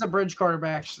mean, he's a bridge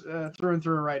quarterback through and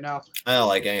through right now. I don't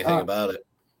like anything about it.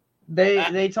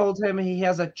 They told him he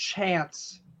has a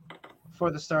chance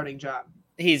for the starting job.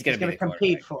 He's going to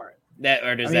compete for it.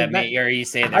 Does that mean? Or are you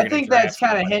saying? I think that's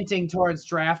kind of hinting towards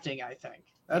drafting. I think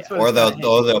that's what. Or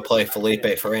they'll play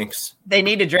Felipe Franks. They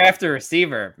need to draft a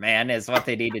receiver, man. Is what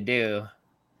they need to do.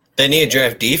 They need to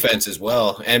draft defense as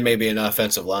well, and maybe an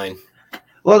offensive line.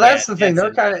 Well, that's the thing.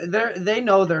 They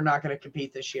know they're not going to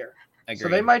compete this year, Agreed. So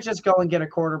they might just go and get a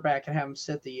quarterback and have him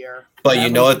sit the year. But you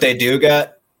know what they do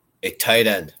got? A tight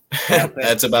end.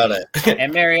 That's about it.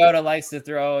 And Mariota likes to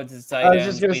throw to tight ends. I was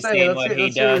just going to say, what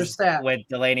he does with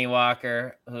Delaney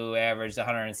Walker, who averaged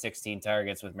 116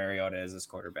 targets with Mariota as his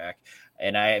quarterback.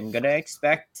 And I am going to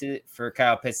expect for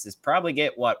Kyle Pitts to probably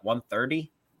get,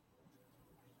 130?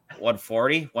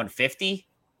 140? 150?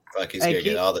 Fuck, he's going to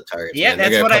get all the targets. Yeah, man.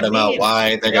 They're going to put him out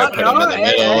wide. They're going to put him in the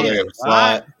middle. They're going to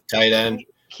slot, tight end.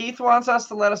 Keith wants us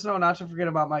to let us know not to forget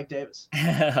about Mike Davis.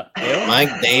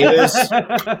 Mike Davis?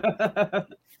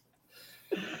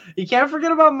 You can't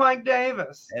forget about Mike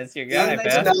Davis. That's your guy,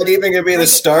 He's not even going to be the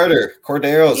starter.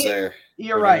 Cordero's there.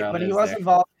 You're right, but he was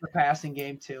involved in the passing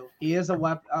game too. He is a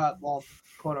weapon,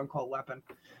 quote unquote weapon,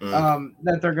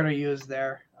 that they're going to use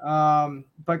there. But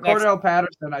Cordell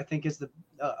Patterson, I think, is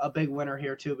a big winner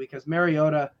here too, because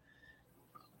Mariota,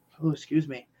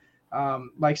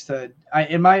 likes to.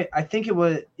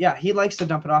 He likes to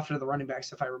dump it off to the running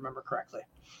backs, if I remember correctly.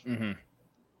 Mm-hmm.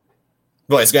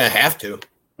 Well, he's going to have to.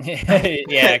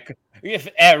 Yeah,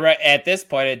 at this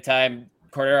point in time,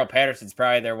 Cordero Patterson's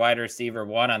probably their wide receiver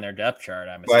 1 on their depth chart.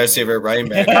 Wide receiver running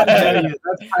back.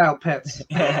 That's Kyle Pitts.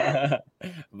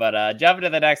 But jumping to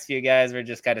the next few guys, we're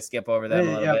just kind of skip over them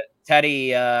a little bit.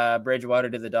 Teddy Bridgewater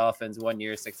to the Dolphins, 1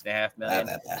 year, $6.5 million.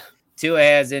 Tua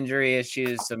has injury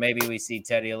issues, so maybe we see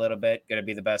Teddy a little bit. Going to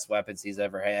be the best weapons he's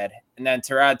ever had. And then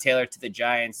Tyrod Taylor to the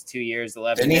Giants, 2 years, $11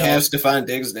 million. Didn't he have Stephon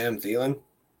Diggs and Thielen?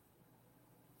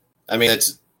 I mean,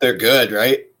 they're good,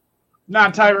 right?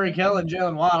 Not Tyreek Hill and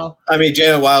Jalen Waddle. I mean,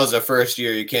 Jalen Waddle's a first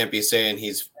year. You can't be saying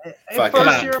he's fucking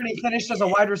first year, and he finished as a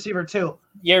wide receiver too.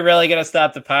 You're really gonna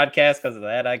stop the podcast because of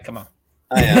that? Come on.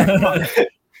 I am.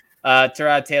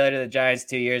 Tyrod Taylor to the Giants,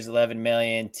 2 years, $11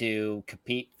 million to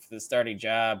compete for the starting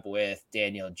job with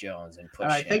Daniel Jones and push.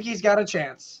 I think he's got a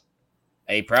chance.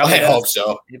 He probably. I hope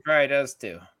so. He probably does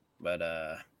too. But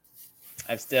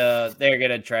they're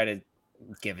gonna try to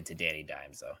give it to Danny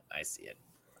Dimes, though. I see it.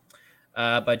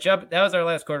 But that was our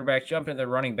last quarterback. Jump into the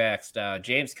running backs.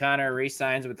 James Conner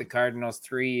re-signs with the Cardinals,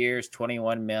 3 years,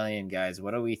 $21 million. Guys,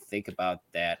 what do we think about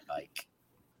that? Like,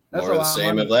 more of the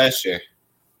same as last year.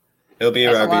 He'll be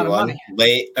our RB1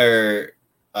 late or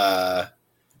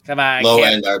come on, low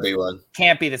end RB1.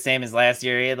 Can't be the same as last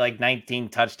year. He had like 19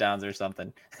 touchdowns or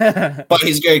something. But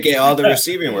he's gonna get all the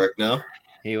receiving work now.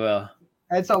 He will.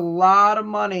 It's a lot of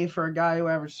money for a guy who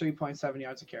averaged 3.7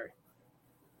 yards a carry.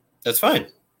 That's fine.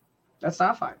 That's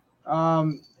not fine.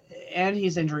 And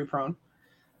he's injury prone.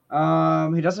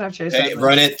 He doesn't have Chase Edmonds.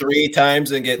 Run it 3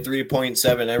 times and get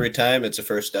 3.7 every time. It's a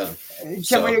first down.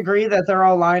 Can we agree that their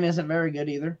O-line isn't very good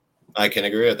either? I can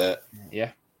agree with that.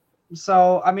 Yeah.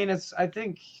 So, I mean, I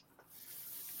think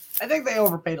they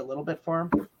overpaid a little bit for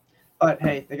him. But,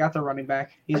 hey, they got their running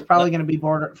back. He's probably going to be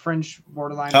fringe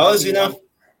borderline. How old is he now?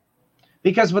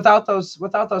 Because without those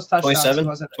touchdowns, 27,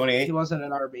 he wasn't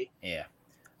an RB. Yeah.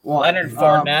 One. Leonard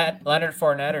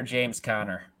Fournette or James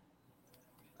Conner?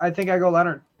 I think I go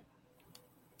Leonard.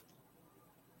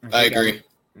 I agree.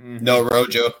 No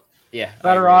Rojo. Yeah.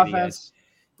 Better offense.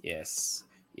 Yes.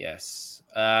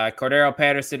 Cordero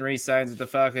Patterson re-signs with the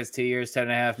Falcons, 2 years,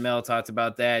 $10.5 million. Talked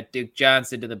about that. Duke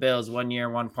Johnson to the Bills, 1 year,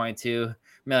 $1.2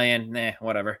 million.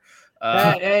 Whatever.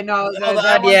 I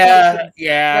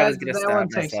was gonna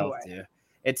stop myself too.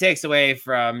 It takes away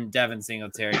from Devin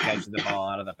Singletary catching the ball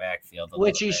out of the backfield,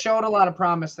 which he showed a lot of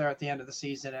promise there at the end of the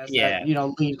season as that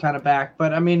lead kind of back.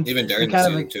 But I mean, even during the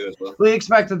season too as well. We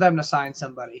expected them to sign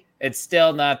somebody. It's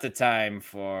still not the time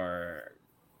for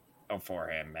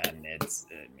him, man. It's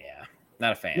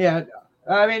not a fan. Yeah,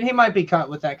 I mean, he might be cut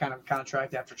with that kind of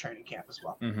contract after training camp as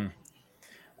well. Mm-hmm.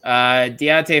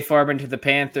 Deontay Foreman to the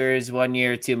Panthers, 1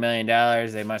 year, $2 million.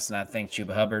 They must not think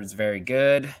Chuba Hubbard's very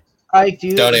good. Ike,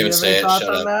 don't even say it. Shut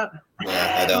up. That?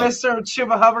 Yeah, I don't. Mr.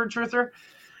 Chuba Hubbard truther.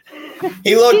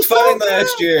 He looked fine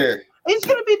last year. He's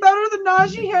going to be better than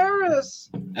Najee Harris.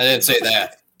 I didn't say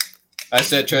that. I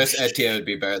said Travis Etienne would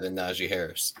be better than Najee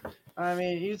Harris. I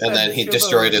mean, you and said then he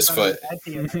destroyed his foot.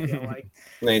 Etienne, I feel like.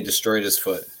 And then he destroyed his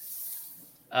foot.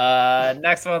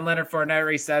 Next one, Leonard Fournette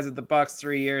re-signs with the Bucs,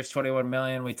 3 years, $21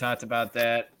 million. We talked about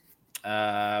that.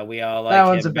 We all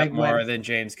like him a bit more than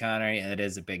James Conner. Yeah, it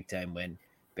is a big time win.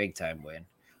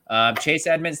 Chase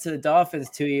Edmonds to the Dolphins,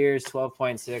 2 years,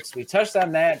 12.6. We touched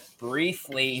on that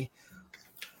briefly.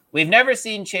 We've never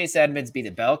seen Chase Edmonds be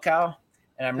the bell cow,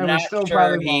 and I'm not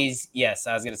sure he's. Yes,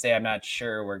 I was going to say I'm not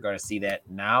sure we're going to see that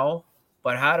now.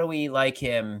 But how do we like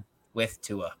him with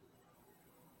Tua?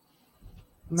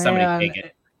 Man, somebody take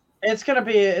it. It's gonna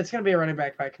be a running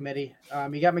back by committee.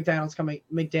 You got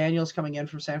McDaniels coming in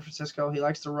from San Francisco. He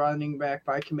likes the running back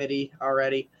by committee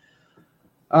already.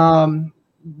 Quick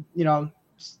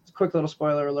little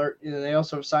spoiler alert. They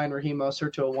also signed Raheem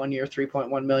Mostert to a 1 year,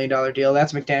 $3.1 million deal.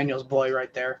 That's McDaniels' boy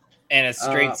right there. And a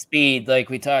straight speed, like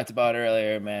we talked about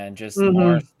earlier, man. Just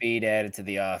more speed added to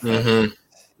the offense. Mm-hmm.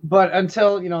 But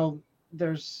until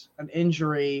there's an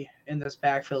injury in this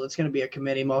backfield, it's going to be a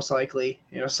committee most likely.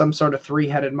 Some sort of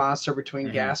 3-headed monster between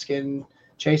Gaskin,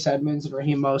 Chase Edmonds, and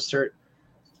Raheem Mostert.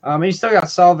 You still got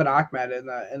Sullivan Ahmed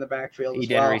in the backfield. He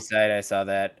did recite. I saw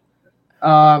that.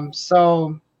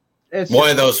 So it's one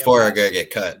of those four are gonna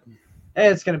get cut.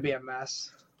 It's gonna be a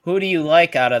mess. Who do you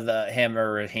like out of him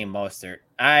or Raheem Mostert?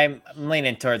 I'm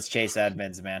leaning towards Chase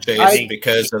Edmonds, man. Chase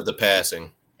because of the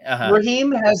passing.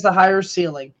 Raheem has the higher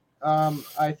ceiling.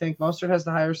 I think Mostert has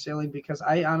the higher ceiling because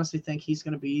I honestly think he's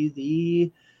going to be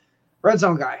the red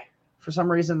zone guy. For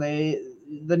some reason,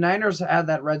 the Niners had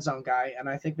that red zone guy, and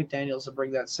I think McDaniels will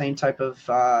bring that same type of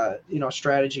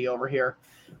strategy over here,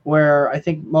 where I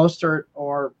think Mostert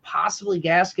or possibly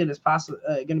Gaskin is possibly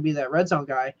going to be that red zone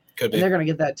guy, and they're going to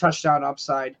get that touchdown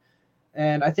upside.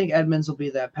 And I think Edmonds will be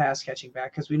that pass catching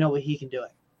back because we know what he can do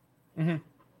it. Mm-hmm.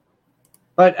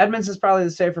 But Edmonds is probably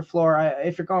the safer floor.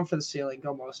 If you're going for the ceiling,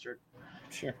 go Mostert.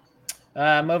 Sure.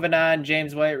 Moving on,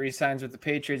 James White resigns with the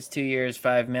Patriots, 2 years,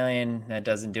 $5 million. That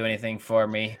doesn't do anything for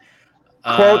me.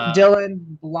 Quote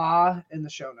Dylan blah in the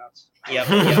show notes. Yep.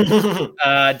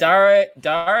 Dare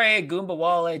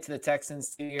Goombawale to the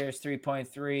Texans, 2 years,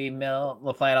 $3.3 million.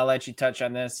 LaPlante, I'll let you touch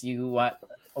on this. You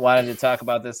wanted to talk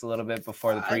about this a little bit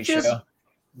before the pre-show.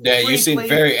 You seem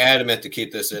very adamant to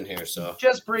keep this in here. So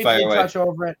just briefly touch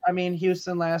over it. I mean,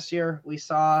 Houston last year, we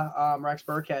saw Rex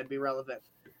Burkhead be relevant.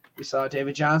 We saw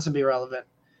David Johnson be relevant.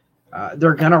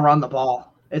 They're going to run the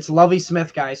ball. It's Lovie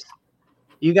Smith, guys.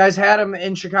 You guys had him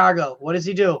in Chicago. What does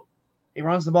he do? He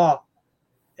runs the ball.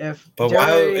 If you're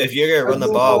going to run the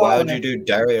ball, why would you do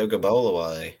Dario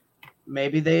Gabolawale?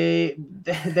 Maybe they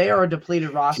are a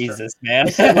depleted roster. Jesus, man.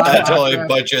 I totally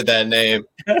butchered that name.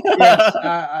 Yes,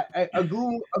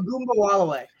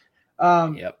 Agumba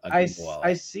Yep,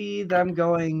 I see them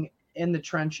going in the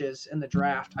trenches in the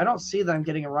draft. I don't see them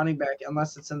getting a running back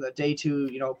unless it's in the day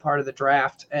 2, part of the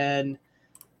draft. And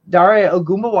Daria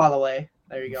Ogumbawale,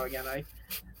 there you go again,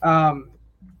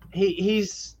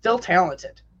 he's still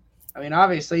talented. I mean,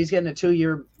 obviously he's getting a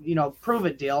 2-year, prove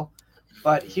it deal.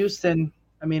 But Houston,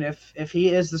 I mean, if he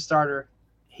is the starter,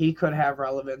 he could have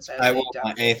relevance. I won't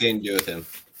want anything to do with him.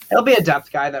 He'll be a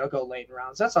depth guy that'll go late in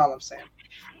rounds. That's all I'm saying.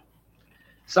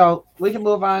 So we can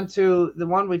move on to the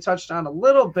one we touched on a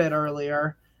little bit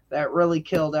earlier that really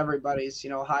killed everybody's,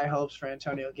 high hopes for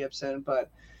Antonio Gibson. But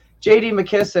J.D.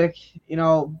 McKissick,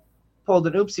 pulled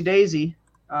an oopsie daisy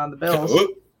on the Bills.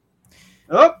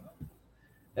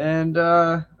 And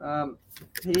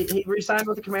he re-signed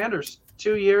with the Commanders.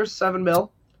 2 years, $7 million.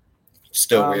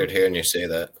 Still weird hearing you say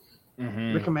that.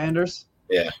 Mm-hmm. The Commanders.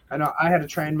 Yeah. I know. I had to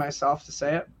train myself to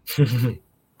say it.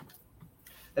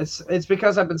 It's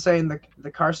because I've been saying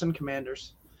the Carson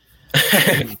Commanders.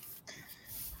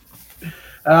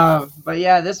 But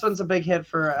yeah, this one's a big hit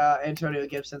for Antonio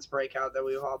Gibson's breakout that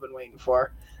we've all been waiting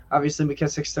for. Obviously,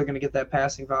 McKissick's still going to get that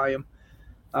passing volume,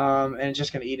 and it's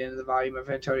just going to eat into the volume of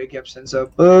Antonio Gibson. So,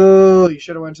 boo! You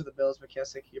should have went to the Bills,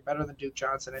 McKissick. You're better than Duke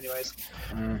Johnson, anyways.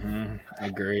 Mm-hmm.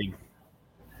 Agreed.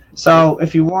 So,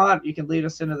 if you want, you can lead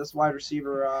us into this wide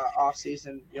receiver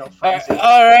offseason.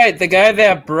 All right, the guy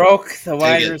that broke the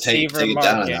wide receiver take market.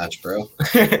 Down a notch, bro.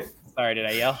 Sorry, did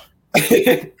I yell?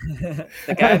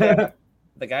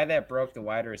 the guy that broke the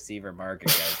wide receiver market,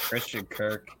 guys. Christian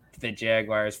Kirk, the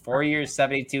Jaguars, 4 years,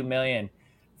 $72 million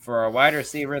for a wide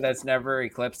receiver that's never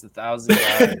eclipsed 1,000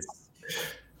 yards.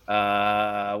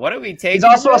 What do we take? He's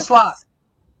also a slot.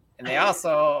 And they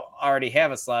also already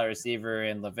have a slot receiver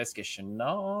in Laviska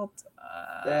Shenault.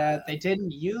 That they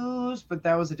didn't use, but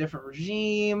that was a different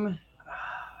regime.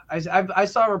 I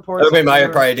saw reports. Urban Meyer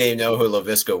probably didn't know who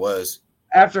Laviska was.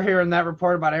 After hearing that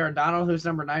report about Aaron Donald, who's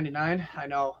number 99, I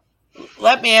know.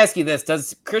 Let me ask you this.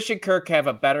 Does Christian Kirk have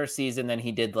a better season than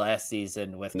he did last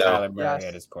season with Kyler Murray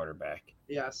at his quarterback?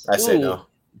 Yes. I say no.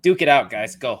 Duke it out,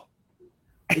 guys. Go.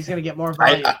 He's going to get more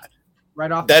volume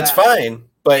right off the That's bat. Fine.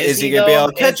 But is he going to be able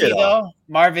to catch it all?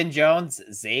 Marvin Jones,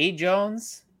 Zay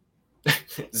Jones?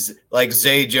 Like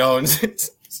Zay Jones. This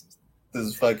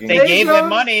is fucking. They gave him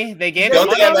money. They gave him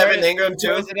money. Don't they have Evan Ingram too?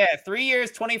 What was it at? 3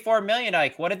 years, $24 million.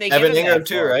 Like, what did they give him? Evan Ingram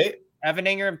too, right? Evan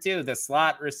Ingram too, the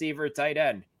slot receiver, tight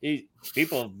end.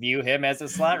 People view him as a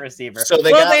slot receiver. So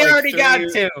they already got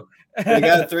two. They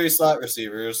got 3 slot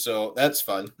receivers, so that's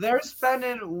fun. They're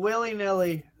spending willy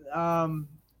nilly.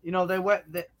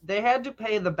 They had to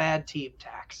pay the bad team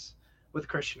tax with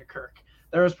Christian Kirk.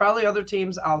 There was probably other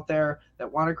teams out there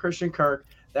that wanted Christian Kirk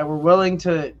that were willing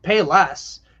to pay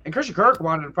less, and Christian Kirk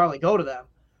wanted to probably go to them.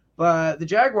 But the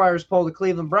Jaguars pulled the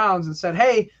Cleveland Browns and said,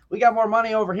 "Hey, we got more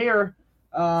money over here."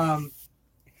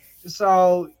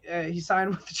 So he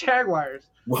signed with the Jaguars.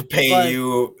 We'll pay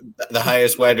you the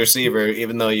highest wide receiver,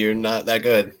 even though you're not that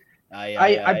good.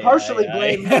 I partially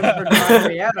blame him for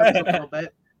Devontae Adams a little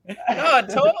bit. No,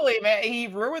 totally, man. He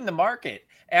ruined the market.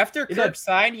 After Kirk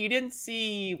signed, you didn't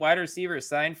see wide receivers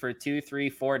sign for 2, 3,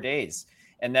 4 days.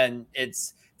 And then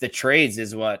it's the trades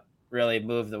is what really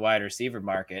moved the wide receiver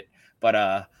market.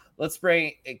 But let's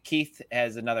bring Keith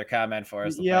has another comment for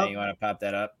us. Yep. You want to pop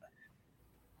that up?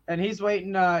 And he's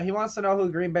waiting. He wants to know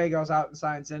who Green Bay goes out and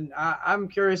signs. And I'm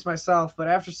curious myself, but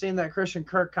after seeing that Christian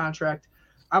Kirk contract,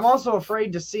 I'm also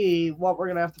afraid to see what we're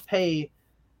gonna have to pay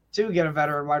to get a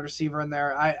veteran wide receiver in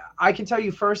there. I can tell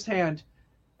you firsthand,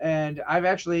 and I've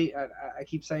actually I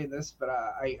keep saying this, but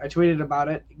I tweeted about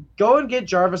it. Go and get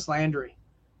Jarvis Landry.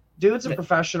 Dude's a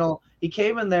professional. He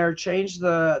came in there, changed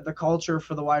the culture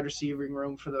for the wide receiving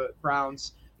room for the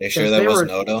Browns. They sure that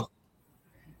wasn't Odell?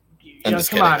 I'm just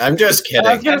kidding. On. I'm just kidding.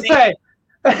 I was gonna say.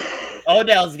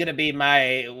 Odell's gonna be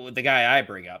the guy I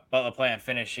bring up, but the plan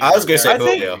finishing. I was gonna say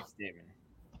Julio.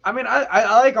 I mean,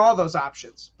 I like all those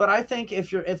options, but I think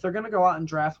if they're gonna go out and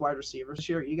draft wide receivers this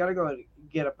year, you got to go and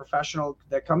get a professional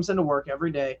that comes into work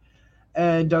every day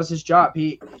and does his job.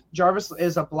 Jarvis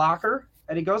is a blocker,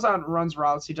 and he goes out and runs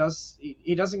routes. He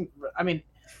doesn't. I mean,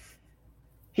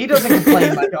 he doesn't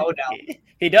complain like Odell.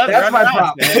 He does. That's my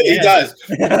problem. He does.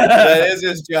 That is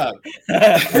his job.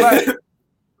 But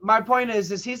my point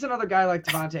is he's another guy like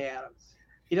Devontae Adams.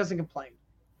 He doesn't complain.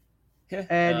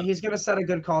 And he's going to set a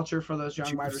good culture for those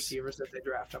young wide receivers if they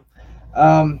draft him.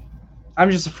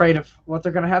 I'm just afraid of what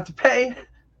they're going to have to pay.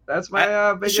 That's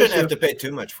my big issue. You shouldn't have to pay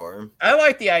too much for him. I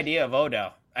like the idea of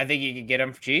Odell. I think you could get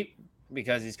him cheap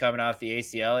because he's coming off the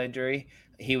ACL injury.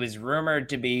 He was rumored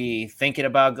to be thinking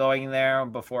about going there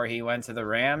before he went to the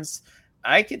Rams.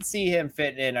 I could see him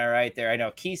fitting in all right there. I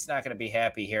know Keith's not going to be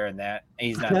happy hearing that.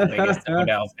 He's not the biggest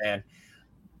Odell fan.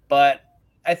 But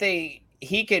I think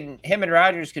him and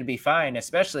Rodgers could be fine,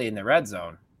 especially in the red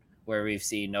zone, where we've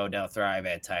seen Odell thrive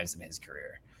at times in his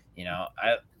career.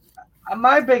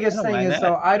 My biggest thing is,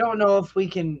 though, I don't know if we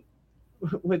can,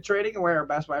 with trading away our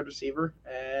best wide receiver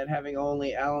and having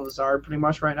only Allen Lazard pretty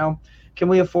much right now, can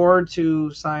we afford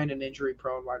to sign an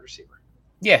injury-prone wide receiver?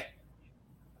 Yeah.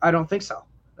 I don't think so.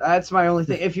 That's my only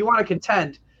thing. If you want to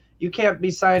contend, you can't be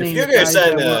signing. If you're going to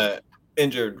sign an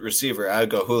injured receiver,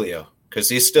 I'd go Julio. Because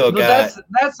he's still got.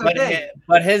 That's the thing.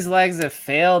 But his legs have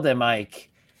failed him, Mike.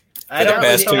 I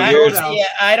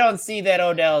don't see that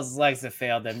Odell's legs have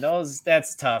failed him.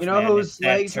 That's tough. You know whose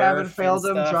legs haven't failed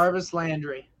him? Jarvis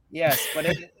Landry. Yes, but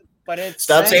it's.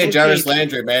 Stop saying Jarvis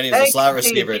Landry, man. He's a slot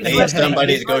receiver. They need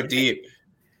somebody to go deep.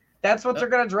 That's what they're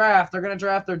going to draft. They're going to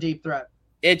draft their deep threat.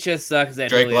 It just sucks that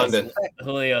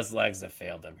Julio's legs have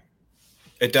failed him.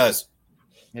 It does.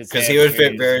 Because he would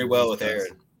fit very well with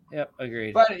Aaron. Yep,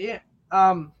 agreed. But yeah.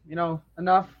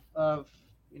 Enough of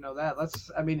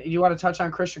that. You want to touch on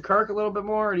Christian Kirk a little bit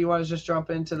more, or do you want to just jump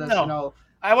into this? No.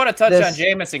 I want to touch on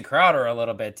Jamison Crowder a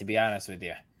little bit, to be honest with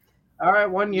you. All right,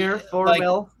 1 year, $4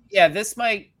 million. Yeah, this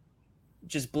might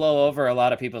just blow over a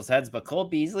lot of people's heads, but Cole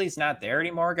Beasley's not there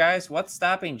anymore, guys. What's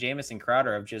stopping Jamison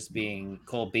Crowder of just being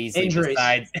Cole Beasley? Injuries.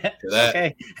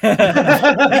 Okay.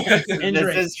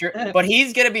 This is true. But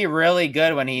he's going to be really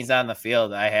good when he's on the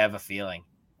field, I have a feeling.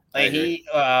 Like he's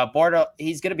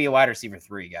going to be a wide receiver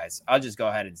 3, guys. I'll just go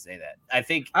ahead and say that. I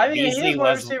think Beasley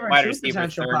was wide receiver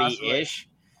 30-ish.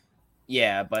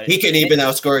 Yeah, but he can even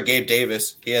outscore Gabe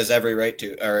Davis. He has every right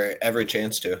to, or every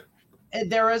chance to.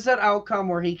 There is an outcome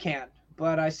where he can,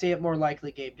 but I see it more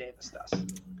likely Gabe Davis does.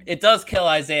 It does kill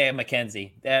Isaiah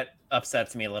McKenzie. That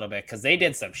upsets me a little bit because they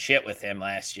did some shit with him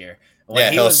last year.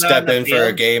 He'll step in for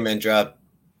a game and drop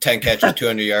 10 catches,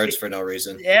 200 yards for no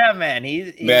reason. Yeah, man.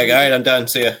 He's all right, I'm done.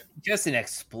 See ya. Just an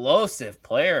explosive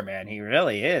player, man. He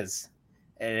really is.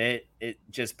 And it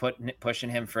just pushing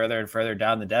him further and further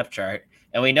down the depth chart.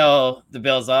 And we know the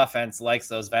Bills offense likes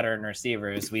those veteran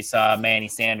receivers. We saw Manny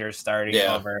Sanders starting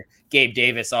over Gabe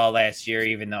Davis all last year,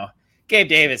 even though Gabe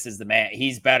Davis is the man.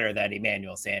 He's better than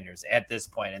Emmanuel Sanders at this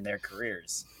point in their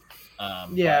careers. I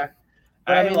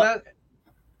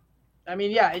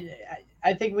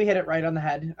think we hit it right on the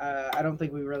head. I don't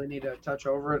think we really need to touch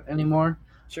over it anymore.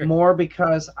 Sure. More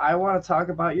because I want to talk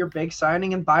about your big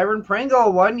signing in Byron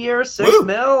Pringle, 1 year, $6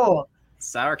 million.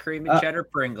 Sour cream and cheddar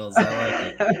Pringles.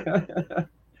 I like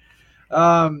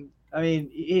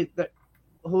it.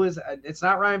 It's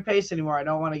not Ryan Pace anymore. I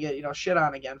don't want to get, shit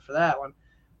on again for that one.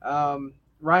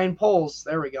 Ryan Poles,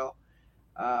 there we go.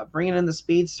 Bringing in the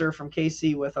speedster from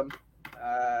KC with him.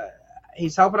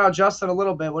 He's helping out Justin a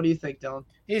little bit. What do you think, Dylan?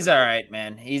 He's all right,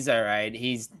 man. He's all right.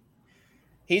 He's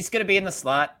going to be in the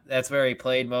slot. That's where he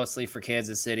played mostly for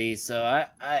Kansas City. So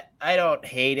I don't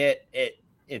hate it.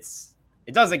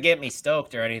 It doesn't get me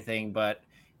stoked or anything, but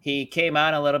he came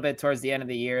on a little bit towards the end of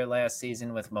the year last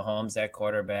season with Mahomes at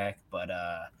quarterback. But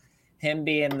him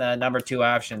being the number 2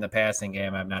 option in the passing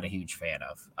game, I'm not a huge fan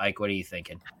of. Ike, what are you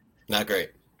thinking? Not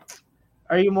great.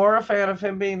 Are you more a fan of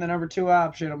him being the number 2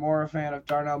 option or more a fan of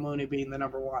Darnell Mooney being the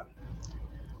number 1?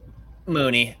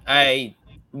 Mooney.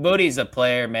 Moody's a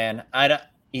player, man.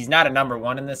 He's not a number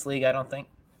 1 in this league, I don't think.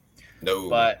 No.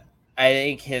 But I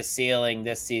think his ceiling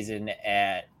this season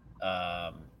at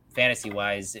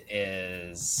fantasy-wise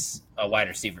is a wide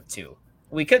receiver 2.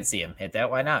 We could see him hit that.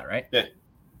 Why not, right? Yeah.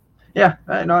 Yeah,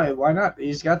 no, why not?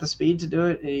 He's got the speed to do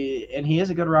it, and he is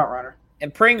a good route runner.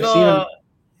 And Pringle,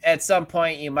 at some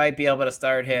point, you might be able to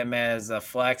start him as a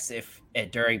flex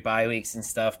during bye weeks and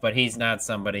stuff, but he's not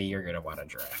somebody you're going to want to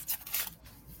draft.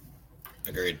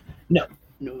 Agreed. No.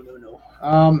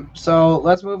 So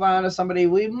let's move on to somebody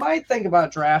we might think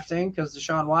about drafting because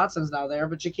Deshaun Watson's now there,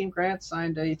 but Jakeem Grant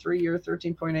signed a 3-year,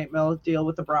 $13.8 million deal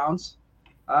with the Browns.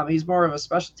 He's more of a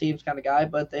special teams kind of guy,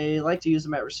 but they like to use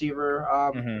him at receiver.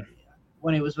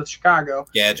 When he was with Chicago.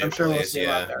 Yeah, I'm sure we'll see him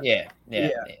out there.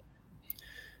 Yeah.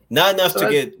 Not enough to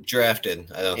get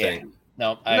drafted, I don't think.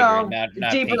 No, I agree.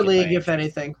 Not deeper league, if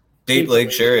anything. Deep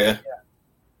league, sure, yeah.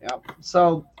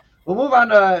 So we'll move on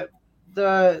to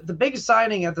the big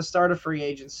signing at the start of free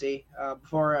agency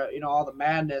before all the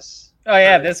madness. Oh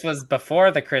yeah, this was before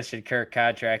the Christian Kirk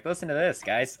contract. Listen to this,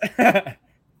 guys.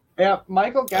 Yeah,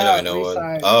 Michael Gallup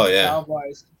re-signed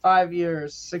Cowboys. 5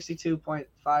 years, $62.5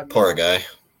 million. Poor guy.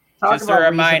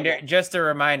 Just a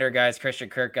reminder, guys. Christian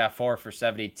Kirk got 4 for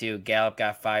 72. Gallup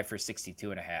got 5 for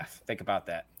 62.5. Think about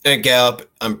that. And Gallup,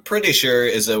 I'm pretty sure,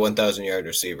 is a 1,000-yard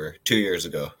receiver 2 years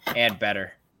ago. And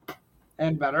better.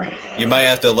 You might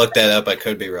have to look that up. I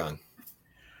could be wrong.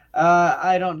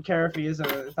 I don't care if he is a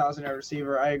 1,000-yard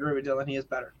receiver. I agree with Dylan. He is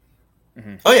better.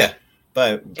 Mm-hmm. Oh yeah,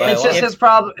 but it's just his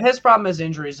problem. His problem is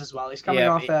injuries as well. He's coming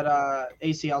off that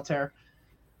ACL tear.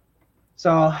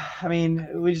 So, I mean,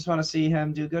 we just want to see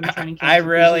him do good in training camp. I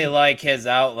really like his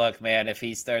outlook, man. If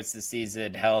he starts the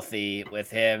season healthy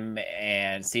with him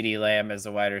and CeeDee Lamb as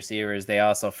the wide receivers, they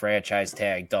also franchise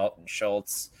tag Dalton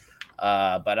Schultz.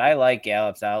 But I like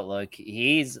Gallup's outlook.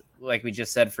 He's, like we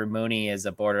just said, for Mooney, is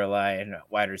a borderline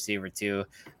wide receiver too.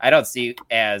 I don't see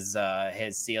as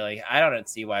his ceiling. I don't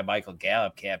see why Michael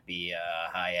Gallup can't be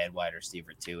a high-end wide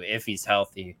receiver too if he's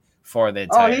healthy for the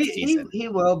entire season. He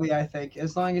will be, I think,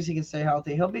 as long as he can stay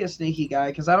healthy. He'll be a sneaky guy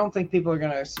because I don't think people are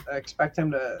going to expect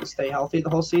him to stay healthy the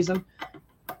whole season.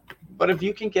 But if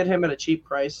you can get him at a cheap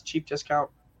price, cheap discount,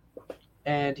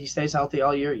 and he stays healthy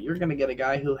all year, you're going to get a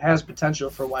guy who has potential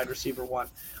for wide receiver 1.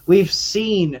 We've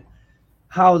seen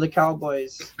how the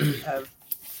Cowboys have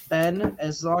been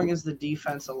as long as the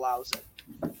defense allows it.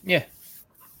 Yeah.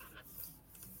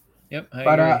 Yep.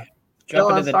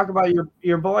 Let's talk about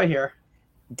your boy here.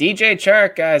 DJ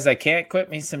Chark, guys. I can't quit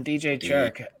me some DJ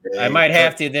Chark. I might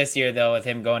have to this year, though, with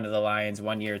him going to the Lions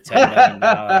 1 year, $10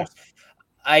 million.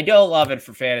 I don't love it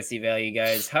for fantasy value,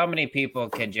 guys. How many people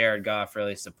can Jared Goff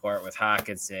really support with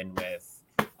Hawkinson, with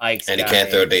Ike Scott, and he can't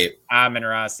throw deep?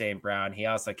 Amon-Ra St. Brown. He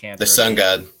also can't the throw sun deep.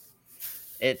 God.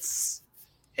 It's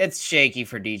shaky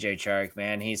for DJ Chark,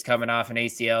 man. He's coming off an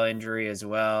ACL injury as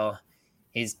well.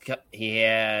 He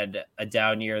had a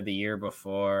down year the year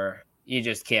before. You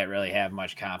just can't really have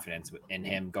much confidence in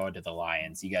him going to the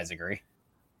Lions. You guys agree?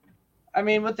 I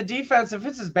mean, with the defense, if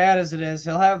it's as bad as it is,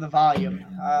 he'll have the volume.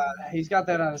 He's got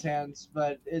that on his hands,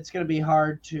 but it's going to be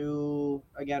hard to,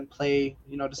 again, play,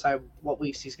 decide what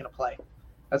weeks he's going to play.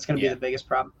 That's going to be the biggest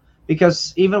problem.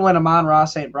 Because even when Amon-Ra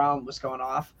St. Brown was going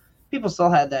off, people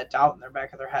still had that doubt in their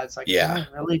back of their heads. Like, can I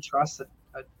really trust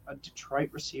a Detroit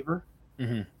receiver?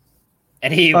 Mm-hmm.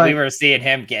 And we were seeing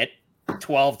him get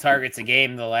 12 targets a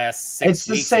game the last 6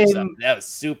 weeks. That was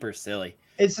super silly.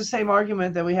 It's the same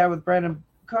argument that we had with Brandon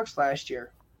Cooks last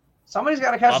year. Somebody's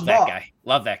got to catch the ball.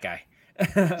 Love that guy.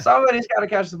 Somebody's got to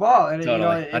catch the ball. And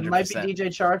totally, it might be DJ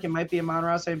Chark, it might be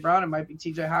Amon-Ra St. Brown, it might be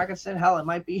TJ Hawkinson, hell, it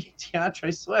might be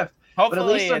DeAndre Swift. Hopefully, but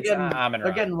at least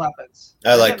they're getting weapons.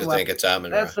 I like to think it's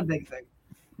Amon-Ra. That's the big thing.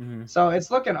 Mm-hmm. So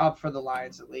it's looking up for the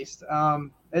Lions at least.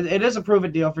 It is a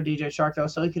proven deal for DJ Chark though,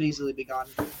 so he could easily be gone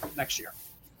next year.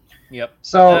 Yep.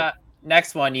 So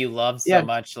next one you love so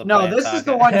much. No, this is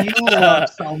the one you love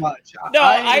so much.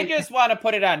 I just want to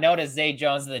put it on notice. Zay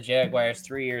Jones of the Jaguars,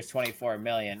 3 years, $24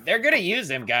 million. They're going to use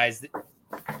him, guys.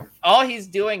 All he's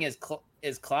doing is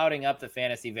clouding up the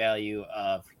fantasy value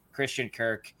of Christian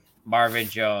Kirk, Marvin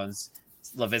Jones,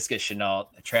 Laviska Shenault,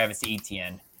 Travis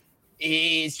Etienne.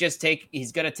 He's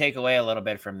going to take away a little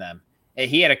bit from them.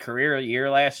 He had a career year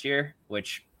last year,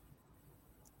 which,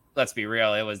 let's be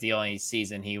real, it was the only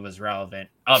season he was relevant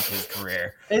of his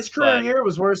career. His career year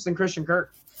was worse than Christian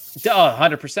Kirk.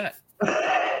 100%.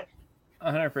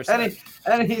 100%.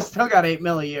 And he's still got $8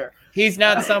 million a year. He's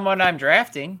not someone I'm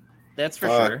drafting. That's for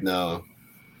sure.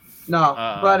 No,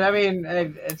 but I mean,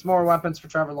 it's more weapons for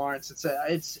Trevor Lawrence.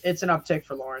 It's an uptick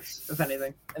for Lawrence, if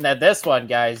anything. And then this one,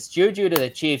 guys, Juju to the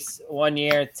Chiefs, 1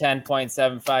 year,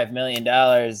 $10.75 million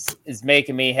is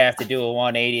making me have to do a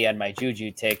 180 on my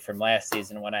Juju take from last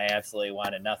season when I absolutely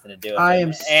wanted nothing to do with I him.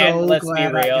 am so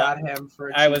glad I got him for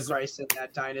a cheap price in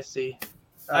that dynasty.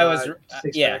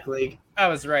 six-pack league. I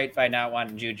was right by not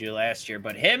wanting Juju last year,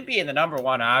 but him being the number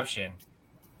one option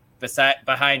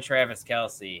behind Travis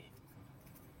Kelce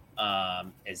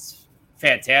is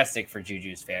fantastic for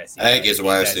Juju's fantasy. I think he's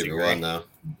wide receiver one though.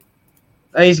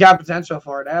 He's got potential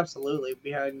for it, absolutely.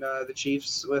 Behind the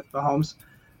Chiefs with Mahomes,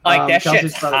 that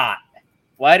shit's hot.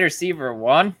 Wide receiver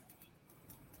one.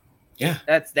 Yeah,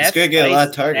 that's gonna get a lot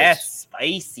of targets. That's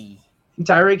spicy.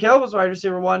 Tyreek Hill was wide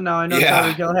receiver one. Now I know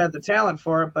Tyreek Hill had the talent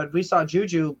for it, but we saw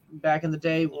Juju back in the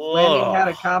day when he had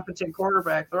a competent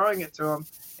quarterback throwing it to him,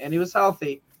 and he was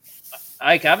healthy.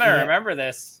 I'm gonna remember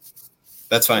this.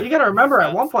 That's fine. You got to remember,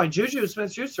 at one point, Juju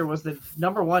Smith-Schuster was the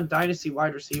number one dynasty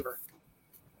wide receiver.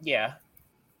 Yeah.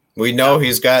 We know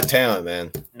he's got talent,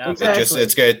 man. No. Exactly.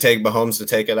 It's going to take Mahomes to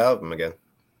take it out of him again.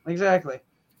 Exactly.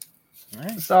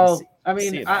 Right. So, I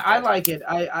mean, I like it.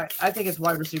 I think it's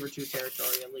wide receiver 2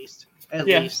 territory, at least. At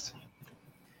least.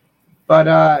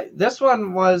 But this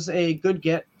one was a good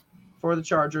get for the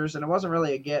Chargers, and it wasn't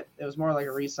really a get. It was more like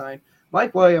a re-sign.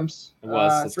 Mike Williams. It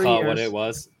was. Let's 3 call years. it what it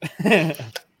was.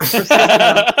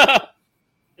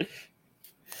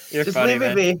 You're Just funny, leave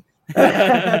man.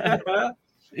 it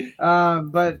be.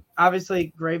 But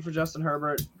obviously, great for Justin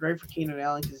Herbert. Great for Keenan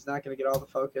Allen because he's not going to get all the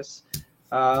focus.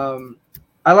 I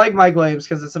like Mike Williams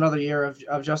because it's another year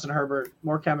of Justin Herbert.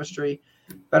 More chemistry,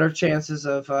 better chances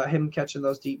of him catching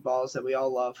those deep balls that we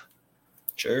all love.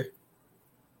 Sure.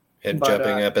 Him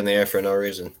jumping up in the air for no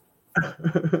reason.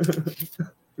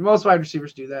 Most wide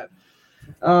receivers do that.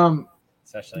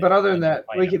 Especially but other than that,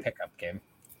 we can pickup game.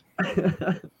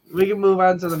 we can move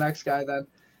on to the next guy then.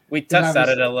 We touched on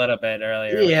it a little bit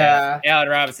earlier. Yeah. Allen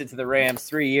Robinson to the Rams,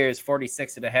 3 years,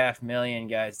 $46.5 million,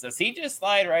 guys. Does he just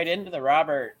slide right into the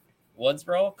Robert Woods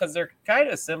role? Because they're kind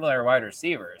of similar wide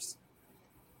receivers.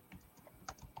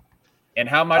 And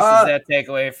how much does that take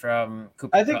away from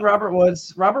Cooper I think Kupp? Robert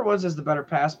Woods is the better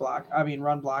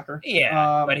run blocker.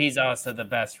 Yeah, but he's also the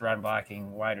best run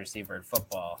blocking wide receiver in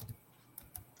football.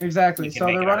 Exactly. So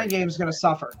the running game is going to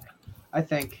suffer, I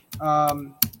think,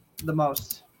 the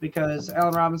most because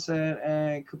Allen Robinson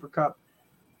and Cooper Kupp.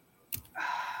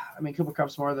 I mean, Cooper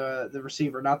Kupp's more the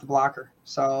receiver, not the blocker.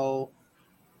 So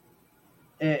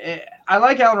I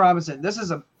like Allen Robinson. This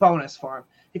is a bonus for him.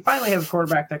 He finally has a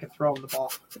quarterback that can throw him the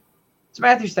ball. It's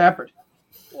Matthew Stafford.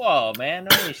 Whoa, man.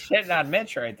 Nobody's shitting on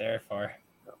Mitch right there for.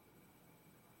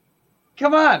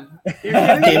 Come on.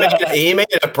 He made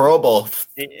a Pro Bowl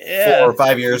 4 or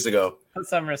 5 years ago. Put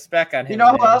some respect on him. You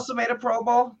know who also made a Pro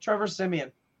Bowl? Trevor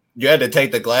Siemian. You had to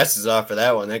take the glasses off for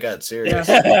that one. They got serious.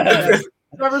 Yes.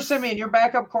 Trevor Siemian, your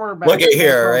backup quarterback. Look at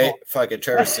here, all right? Fucking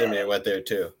Trevor Siemian went there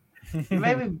too. You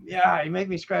make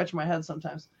me scratch my head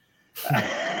sometimes.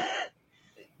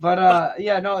 But,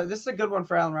 this is a good one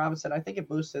for Allen Robinson. I think it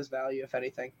boosts his value, if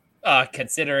anything.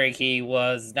 Considering he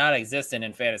was non-existent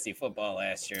in fantasy football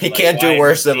last year. He can't do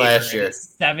worse than last year.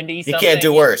 70 He can't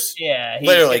do worse. Yeah.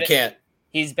 Literally can't.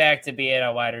 He's back to being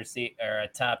a wide receiver or a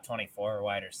top 24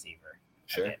 wide receiver.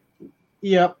 Sure.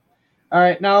 Yep. All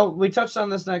right. Now, we touched on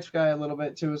this next guy a little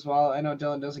bit, too, as well. I know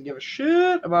Dylan doesn't give a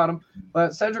shit about him.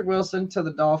 But Cedric Wilson to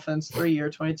the Dolphins, 3 year,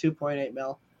 $22.8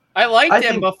 million. I liked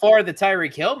him before the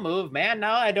Tyreek Hill move, man.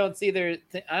 Now I don't see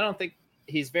I don't think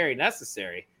he's very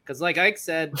necessary because, like Ike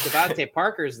said, Devontae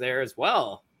Parker's there as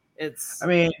well. Can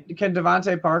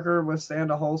Devontae Parker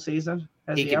withstand a whole season?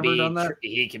 Has he ever done that?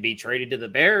 He can be traded to the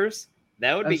Bears.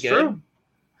 That would be good. True.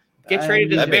 Get traded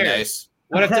to the Bears. That'd be nice.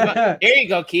 What if there you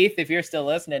go, Keith? If you're still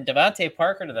listening, Devontae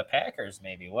Parker to the Packers,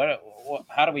 maybe. What?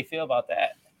 How do we feel about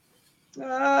that?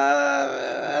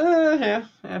 Yeah.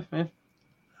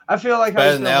 I feel like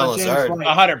better than Alan Lazard.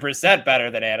 100% better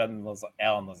than Alan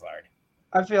Lazard.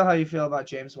 I feel how you feel about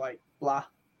James White. Blah.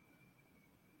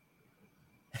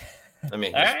 I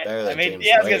mean, all right. James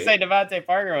I was gonna say Devontae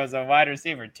Parker was a wide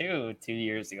receiver too 2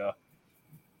 years ago.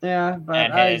 Yeah,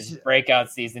 but and his breakout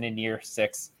season in year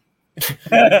 6.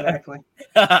 Exactly.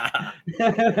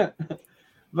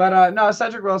 But no,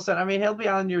 Cedric Wilson. I mean, he'll be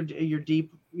on your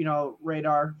deep,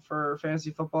 radar for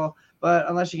fantasy football. But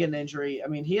unless you get an injury, I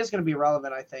mean, he is going to be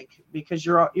relevant, I think, because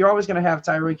you're always going to have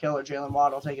Tyreek Hill or Jalen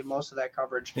Waddle taking most of that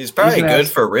coverage. He's probably good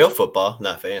for real football,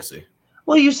 not fantasy.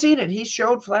 Well, you've seen it. He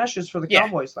showed flashes for the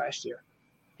Cowboys last year.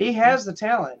 He has the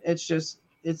talent. It's just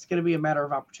it's going to be a matter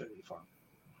of opportunity for him.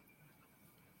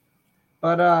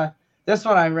 But this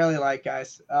one I really like,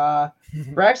 guys.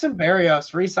 Braxton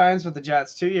Berrios re-signs with the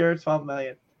Jets, 2 years, $12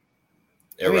 million.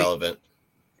 Irrelevant.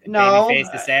 No,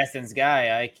 babyface assassin's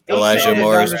guy. Elijah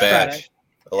Moore is back.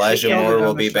 Elijah Moore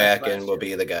will be back and will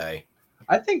be the guy.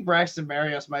 I think Braxton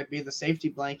Berrios might be the safety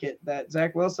blanket that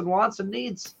Zach Wilson wants and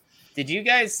needs. Did you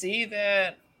guys see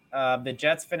that the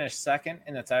Jets finished second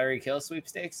in the Tyreek Hill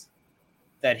sweepstakes?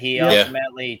 that he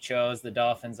ultimately chose the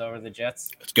Dolphins over the Jets?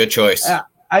 It's a good choice.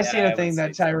 I seen a thing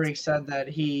that Tyreek said that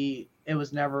it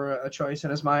was never a choice in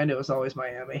his mind. It was always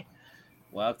Miami.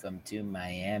 Welcome to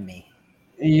Miami.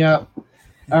 Yep.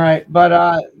 All right,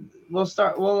 but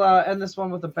we'll end this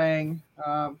one with a bang.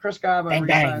 Chris Godwin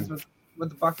resigns with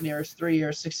the Buccaneers, 3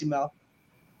 years, $60 million.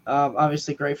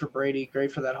 Obviously great for Brady,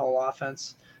 great for that whole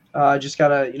offense. Just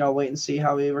gotta wait and see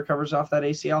how he recovers off that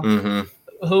ACL. Mm-hmm.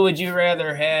 Who would you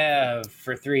rather have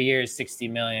for 3 years, $60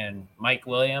 million? Mike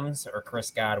Williams or Chris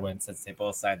Godwin, since they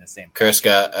both signed the same? Chris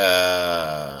Godwin.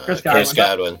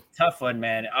 Tough one,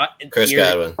 man. Chris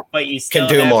Godwin, but you still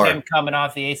can do have more. Him coming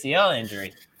off the ACL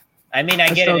injury. I mean, I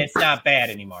get it; it's not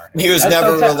bad anymore. He was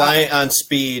never reliant on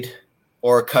speed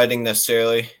or cutting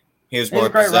necessarily. He was more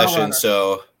possession.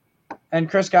 So, and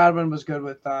Chris Godwin was good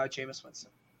with Jameis Winston.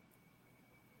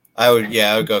 I would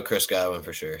go Chris Godwin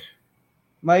for sure.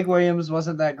 Mike Williams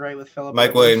wasn't that great with Phillip.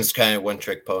 Mike Williams kind of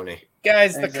one-trick pony.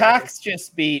 Guys, the Cox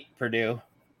just beat Purdue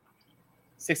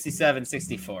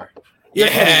 67-64.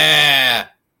 Yeah!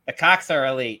 The Cox are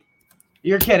elite.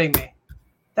 You're kidding me.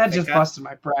 That just busted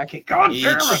my bracket. God Eat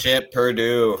shit,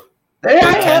 Purdue. Big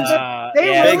Ten's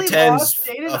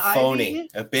a phony.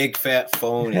 A big fat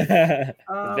phony. The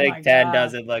Big Ten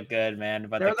doesn't look good, man.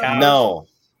 But the Cox... No.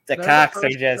 The Cox are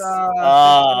just...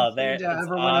 they're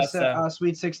ever awesome. Win a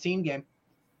Sweet 16 game.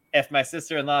 If my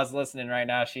sister-in-law is listening right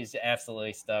now, she's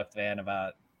absolutely stoked, man,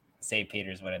 about St.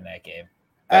 Peter's winning that game.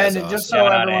 And just so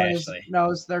everyone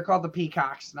knows, they're called the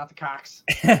Peacocks, not the Cox.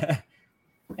 Yeah,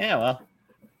 well.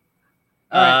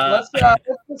 All right,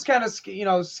 let's kind of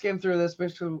skim through this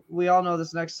because we all know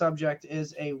this next subject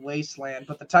is a wasteland.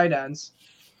 But the tight ends,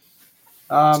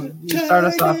 you start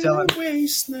us off,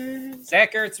 Dylan.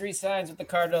 Zach Ertz re-signs with the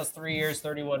Cardinals, 3 years,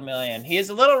 $31 million. He was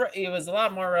a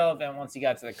lot more relevant once he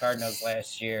got to the Cardinals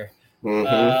last year.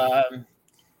 Mm-hmm.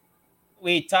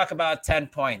 We talk about 10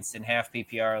 points in half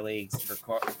PPR leagues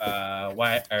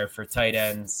for tight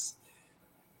ends.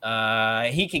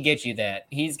 He could get you that.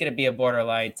 He's going to be a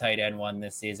borderline tight end one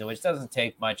this season, which doesn't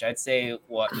take much. I'd say,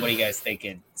 what are you guys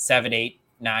thinking? 7, 8,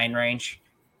 9 range?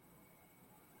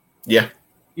 Yeah.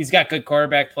 He's got good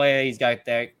quarterback play. He's got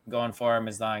that going for him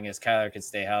as long as Kyler can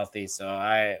stay healthy. So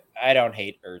I don't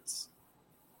hate Ertz.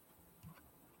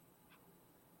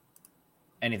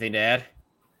 Anything to add?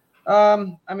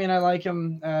 I mean, I like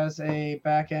him as a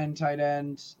back-end tight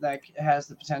end that has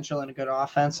the potential in a good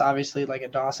offense, obviously like a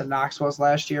Dawson Knox was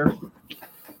last year.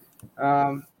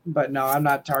 But no, I'm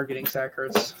not targeting Zach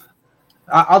Ertz.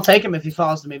 I'll take him if he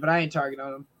falls to me, but I ain't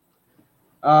targeting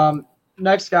him.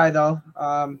 Next guy, though,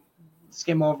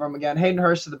 skim over him again. Hayden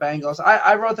Hurst of the Bengals.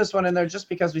 I wrote this one in there just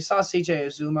because we saw CJ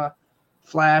Uzuma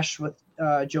flash with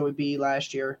Joey B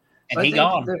last year. And he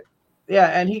gone. Yeah,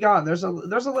 and he gone. There's a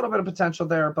little bit of potential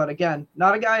there, but again,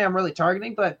 not a guy I'm really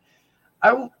targeting. But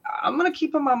I'm gonna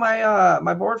keep him on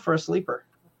my board for a sleeper.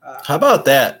 How about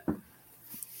that?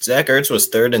 Zach Ertz was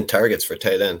 3rd in targets for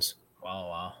tight ends.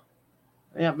 Wow.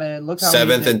 Yeah, man. Look how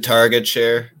 7th in target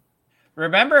share.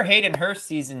 Remember Hayden Hurst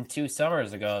season 2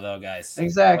 summers ago, though, guys.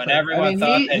 Exactly. When everyone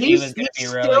thought that he was going to be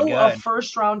really good. He's still a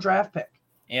first-round draft pick.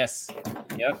 Yes.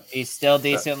 Yep. He's still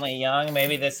decently young.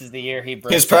 Maybe this is the year he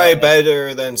breaks. He's probably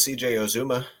better than CJ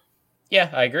Uzuma. Yeah,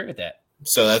 I agree with that.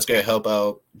 So that's going to help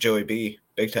out Joey B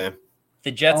big time.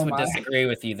 The Jets would disagree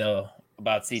with you, though,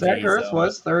 about CJ. Zach Ertz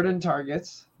was 3rd in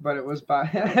targets, but it was by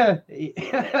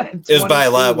it was by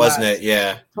a lot, wasn't it?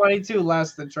 Yeah. 22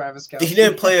 less than Travis Kelce. He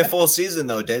didn't play a full season,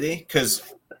 though, did he? Because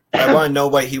I want to know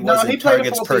what he was in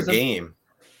targets per game.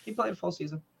 He played a full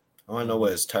season. I want to know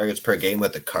what his targets per game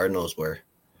with the Cardinals were.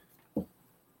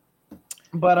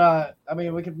 But, I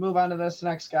mean, we could move on to this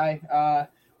next guy.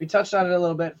 We touched on it a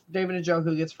little bit. David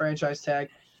Njoku gets franchise tag.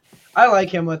 I like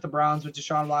him with the Browns with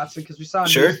Deshaun Watson because we saw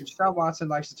Deshaun Watson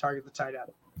likes to target the tight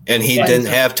end. And he didn't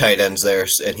have tight ends there,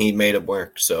 and he made it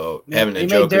work. So having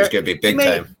Njoku is going to be big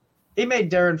time. He made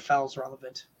Darren Fells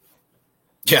relevant.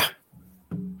 Yeah.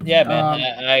 Yeah,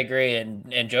 man, I agree. And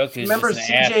Njoku's remember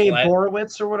CJ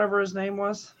Borowitz or whatever his name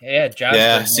was? Yeah,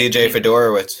 CJ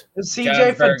Fedorowicz.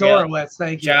 CJ Fedorowicz,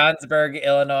 thank you. Johnsburg,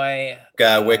 Illinois.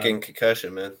 Got a wicking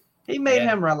concussion, man. He made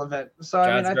him relevant. So,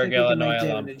 I mean, I think Illinois, we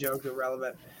can make David Njoku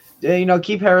relevant.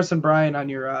 Keep Harrison Bryant on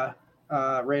your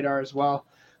radar as well.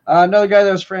 Another guy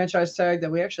that was franchise tagged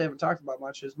that we actually haven't talked about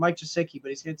much is Mike Gesicki, but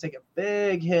he's going to take a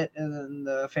big hit in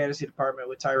the fantasy department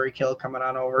with Tyreek Hill coming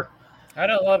on over. I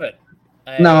don't love it.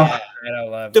 I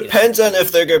don't love it. Depends on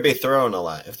if they're going to be throwing a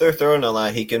lot. If they're throwing a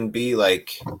lot, he can be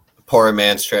like a poor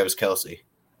man's Travis Kelce.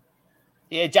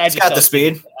 Yeah, he's got the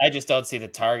speed. I just don't see the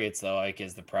targets, though,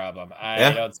 is the problem.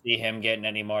 I don't see him getting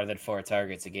any more than 4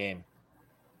 targets a game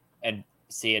and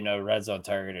seeing a red zone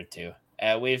target or 2.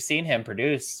 We've seen him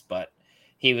produce, but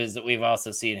we've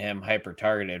also seen him hyper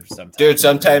targeted sometimes. Dude,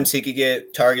 sometimes he could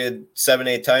get targeted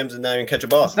 7-8 times and not even catch a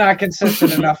ball. It's not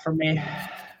consistent enough for me.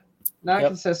 Not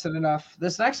consistent enough.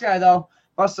 This next guy, though,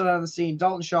 busted on the scene.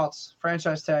 Dalton Schultz,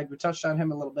 franchise tag. We touched on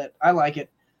him a little bit. I like it.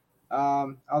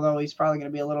 Although he's probably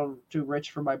going to be a little too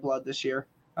rich for my blood this year.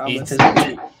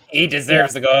 He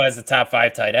deserves to go as a top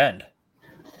 5 tight end.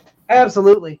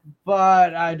 Absolutely,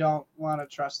 but I don't want to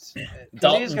trust it.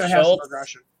 Dalton He's going to have some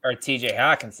progression. Or TJ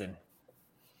Hawkinson.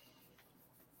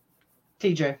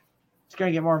 TJ. It's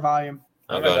going to get more volume.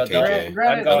 I'm going TJ.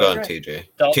 I'm going TJ.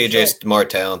 Dalton TJ's Schultz. more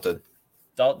talented.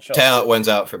 Dalton Schultz. Talent wins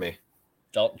out for me.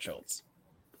 Dalton Schultz.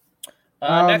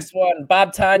 Next one,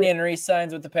 Bob Tonyan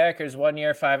re-signs with the Packers, 1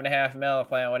 year, $5.5 million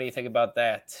plan. What do you think about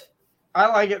that? I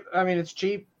like it. I mean, it's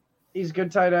cheap. He's a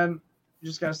good tight end. You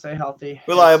just got to stay healthy.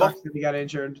 Reliable. He got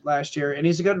injured last year, and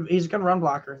he's a good run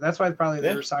blocker. That's why probably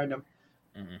they re-signed him.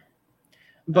 Mm-hmm.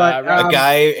 But a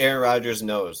guy Aaron Rodgers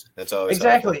knows. That's always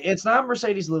exactly. helpful. It's not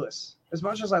Mercedes Lewis. As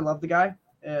much as I love the guy,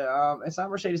 it's not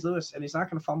Mercedes Lewis, and he's not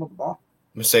going to fumble the ball.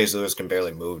 Mercedes Lewis can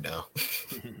barely move now.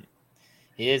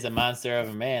 He is a monster of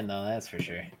a man, though. That's for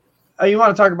sure. Oh, you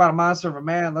want to talk about a monster of a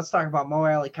man? Let's talk about Mo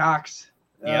Alley Cox.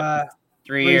 Yep.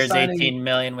 3 years, $18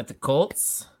 million with the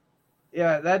Colts.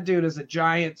 Yeah, that dude is a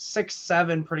giant,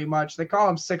 6'7", pretty much. They call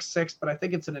him 6'6", but I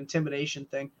think it's an intimidation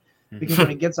thing because when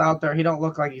he gets out there, he don't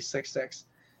look like he's 6'6".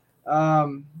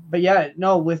 But yeah,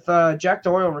 no, with Jack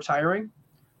Doyle retiring,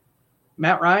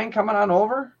 Matt Ryan coming on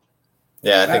over.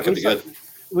 Yeah, I think it'll be good.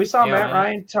 We saw Matt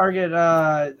Ryan target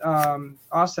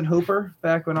Austin Hooper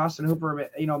back when Austin Hooper,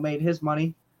 made his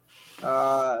money.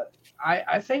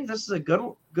 I think this is a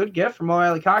good gift from Mo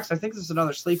Alley Cox. I think this is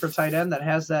another sleeper tight end that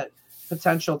has that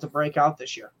potential to break out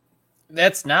this year.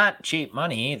 That's not cheap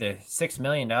money either. $6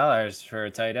 million for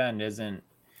a tight end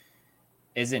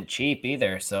isn't cheap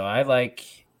either. So I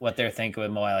like what they're thinking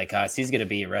with Mo Alley Cox. He's going to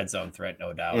be a red zone threat,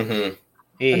 no doubt. Mm-hmm.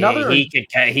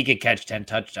 He could catch 10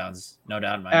 touchdowns, no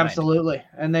doubt in my mind. Absolutely.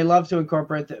 And they love to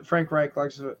incorporate Frank Reich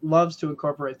loves to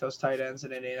incorporate those tight ends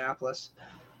in Indianapolis.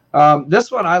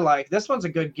 This one I like. This one's a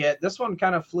good get. This one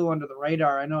kind of flew under the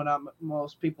radar. I know not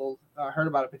most people heard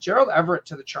about it, but Gerald Everett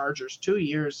to the Chargers, 2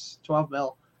 years, $12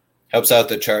 million. Helps out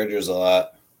the Chargers a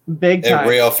lot. Big time. In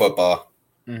real football.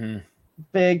 Mm-hmm.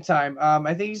 Big time.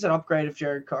 I think he's an upgrade of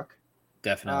Jared Cook.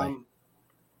 Definitely.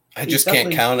 I just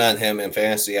can't count on him in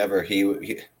fantasy ever.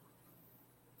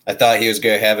 I thought he was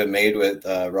going to have it made with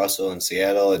Russell in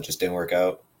Seattle. It just didn't work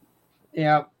out.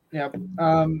 Yeah.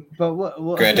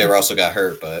 But granted, Russell got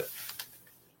hurt, but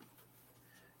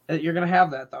you're going to have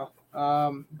that though.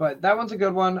 But that one's a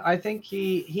good one. I think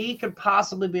he could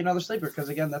possibly be another sleeper because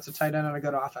again, that's a tight end and a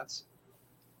good offense.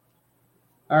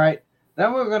 All right.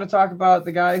 Then we're going to talk about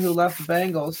the guy who left the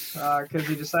Bengals because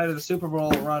he decided the Super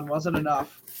Bowl run wasn't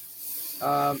enough.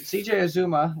 CJ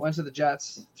Azuma went to the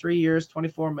Jets, 3 years,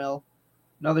 $24 million,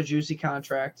 another juicy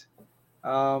contract.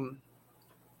 I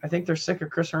think they're sick of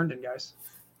Chris Herndon, guys.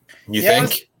 You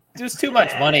think? There's too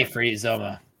much money for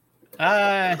Azuma.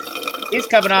 He's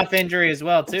coming off injury as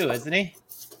well, too, isn't he?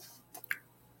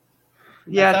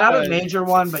 Yeah, not a major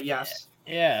one, but yes.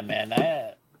 Yeah,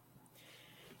 man.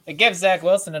 It gives Zach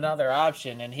Wilson another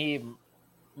option, and he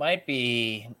might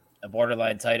be a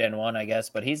borderline tight end one, I guess,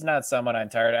 but he's not someone I'm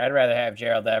tired of. I'd rather have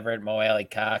Gerald Everett, Mo Alley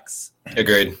Cox.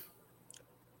 Agreed.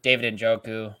 David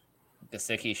Njoku,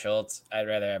 Gesicki Schultz. I'd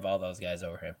rather have all those guys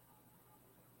over him.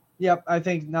 Yep, I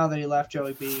think now that he left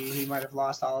Joey B, he might have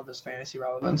lost all of his fantasy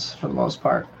relevance for the most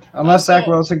part. Unless Zach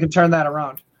Wilson can turn that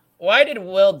around. Why did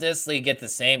Will Dissly get the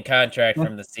same contract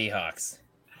from the Seahawks?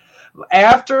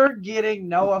 After getting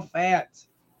Noah Fant.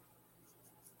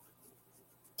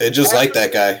 They just like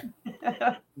that guy.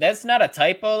 That's not a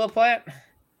typo, LaPlante?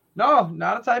 No,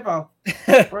 not a typo.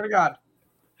 Swear to God.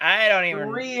 I don't even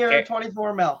 3 year,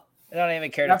 $24 million. I don't even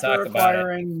care to talk about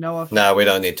it. Noah Fant. No, we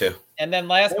don't need to. And then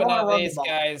last but not least,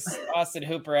 guys, Austin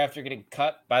Hooper, after getting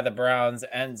cut by the Browns,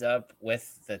 ends up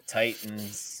with the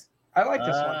Titans. I like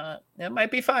this one. It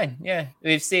might be fine. Yeah.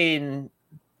 We've seen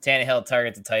Tannehill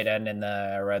target the tight end in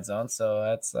the red zone, so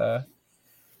that's a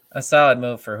solid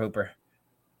move for Hooper.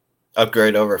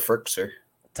 Upgrade over Ferkser.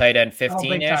 Tight end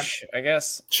 15-ish, I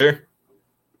guess. Sure.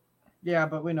 Yeah,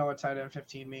 but we know what tight end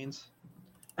 15 means.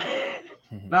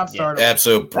 Not starter.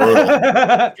 Absolute brutal.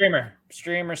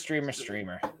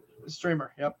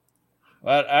 Streamer, yep.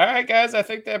 But all right, guys, I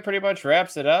think that pretty much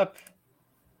wraps it up.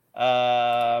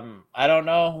 I don't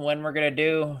know when we're gonna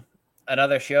do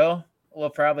another show. We'll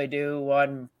probably do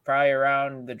one probably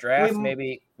around the draft.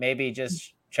 Maybe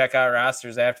just check out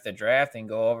rosters after the draft and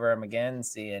go over them again.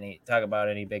 Talk about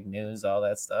any big news, all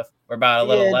that stuff. We're about a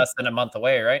little less than a month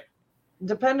away, right?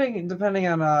 Depending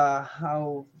on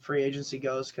how free agency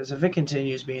goes, because if it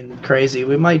continues being crazy,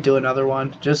 we might do another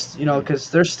one. Just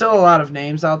because there's still a lot of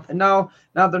names out there. Now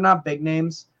they're not big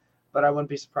names, but I wouldn't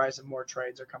be surprised if more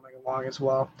trades are coming along as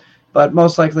well. But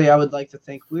most likely, I would like to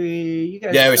think you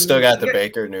guys. Yeah, we still got the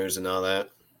Baker news and all that.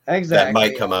 Exactly. That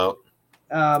might come out.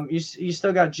 You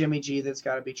still got Jimmy G that's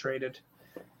got to be traded.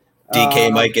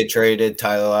 DK might get traded.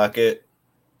 Tyler Lockett.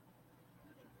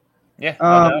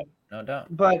 Yeah, no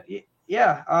doubt. But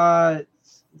yeah,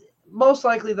 most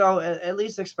likely though, at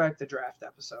least expect the draft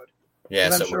episode. Yeah,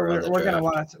 I'm sure we're gonna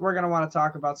want to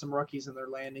talk about some rookies and their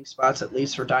landing spots, at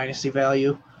least for dynasty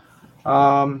value.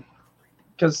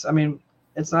 Because I mean,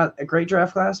 it's not a great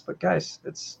draft class, but guys,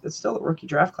 it's still a rookie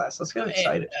draft class. Let's get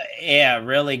excited. Yeah,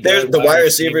 really good. The wide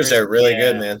receivers are really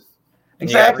good, man.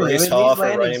 Exactly.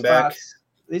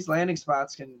 These landing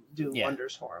spots can do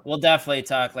wonders for them. We'll definitely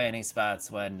talk landing spots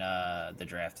when the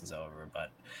draft is over. But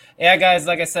yeah, guys,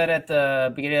 like I said at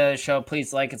the beginning of the show,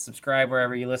 please like and subscribe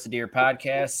wherever you listen to your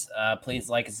podcasts. Please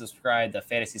like and subscribe to the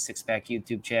Fantasy Six Pack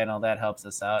YouTube channel. That helps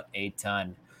us out a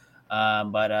ton.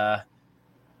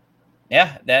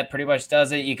 Yeah, that pretty much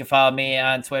does it. You can follow me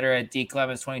on Twitter at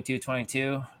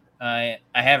dclemens2222. I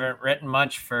haven't written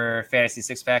much for Fantasy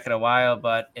Six Pack in a while,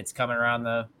 but it's coming around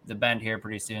the bend here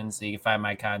pretty soon, so you can find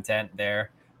my content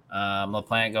there.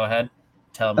 LaPlante, go ahead.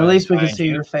 Tell them. At least we can see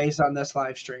your face on this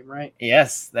live stream, right?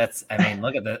 Yes, that's. I mean,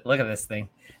 look at this thing.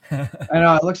 I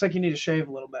know it looks like you need to shave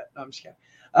a little bit. No, I'm just kidding.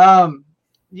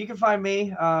 You can find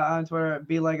me on Twitter at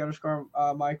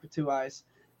 @bleg_Mike with 2 eyes.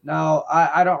 Now,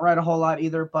 I don't write a whole lot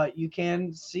either, but you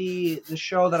can see the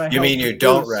show that I. You mean you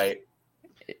don't write?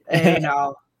 Hey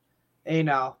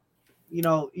now,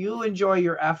 you enjoy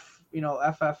your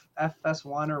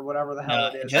FS1 or whatever the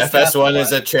hell it is. FS1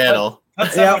 is a channel.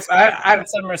 Put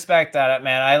some respect on it,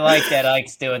 man. I like that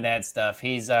Ike's doing that stuff.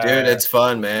 He's dude, it's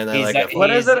fun, man. I like it.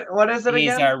 What is it again?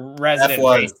 He's our resident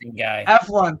F1. racing guy.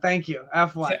 F1, thank you.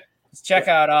 F1. Check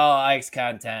out all Ike's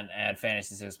content at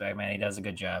Fantasy Six Pack, man. He does a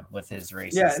good job with his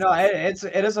racing. Yeah, no, it is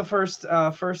a first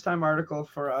time article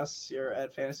for us here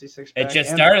at Fantasy Six Pack. It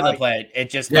just started the play. It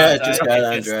just got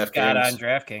on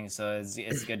DraftKings, so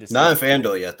it's good to see. Not on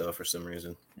FanDuel yet, though, for some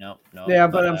reason. No. Yeah,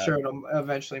 but I'm sure it'll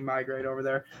eventually migrate over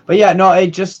there. But yeah, no,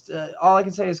 it just all I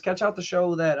can say is catch out the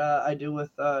show that I do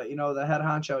with the head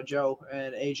honcho Joe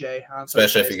and AJ on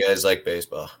Especially Thursdays. if you guys like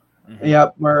baseball. Mm-hmm.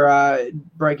 Yep, we're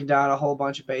breaking down a whole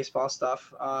bunch of baseball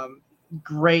stuff.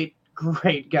 Great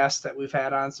guests that we've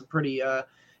had on, some pretty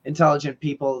intelligent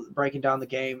people breaking down the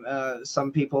game.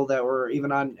 Some people that were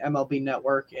even on MLB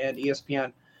Network and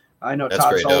ESPN. I know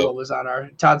Todd Zola was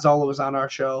on our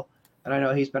show, and I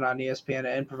know he's been on ESPN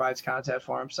and provides content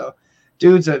for him. So,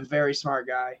 dude's a very smart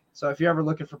guy. So if you're ever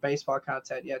looking for baseball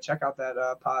content, yeah, check out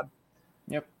that pod.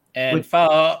 Yep. And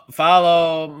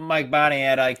follow Mike Bonney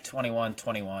at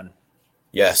Ike2121.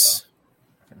 Yes.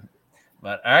 So.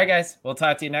 But all right, guys, we'll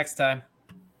talk to you next time.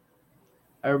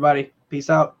 Everybody, peace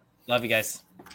out. Love you guys.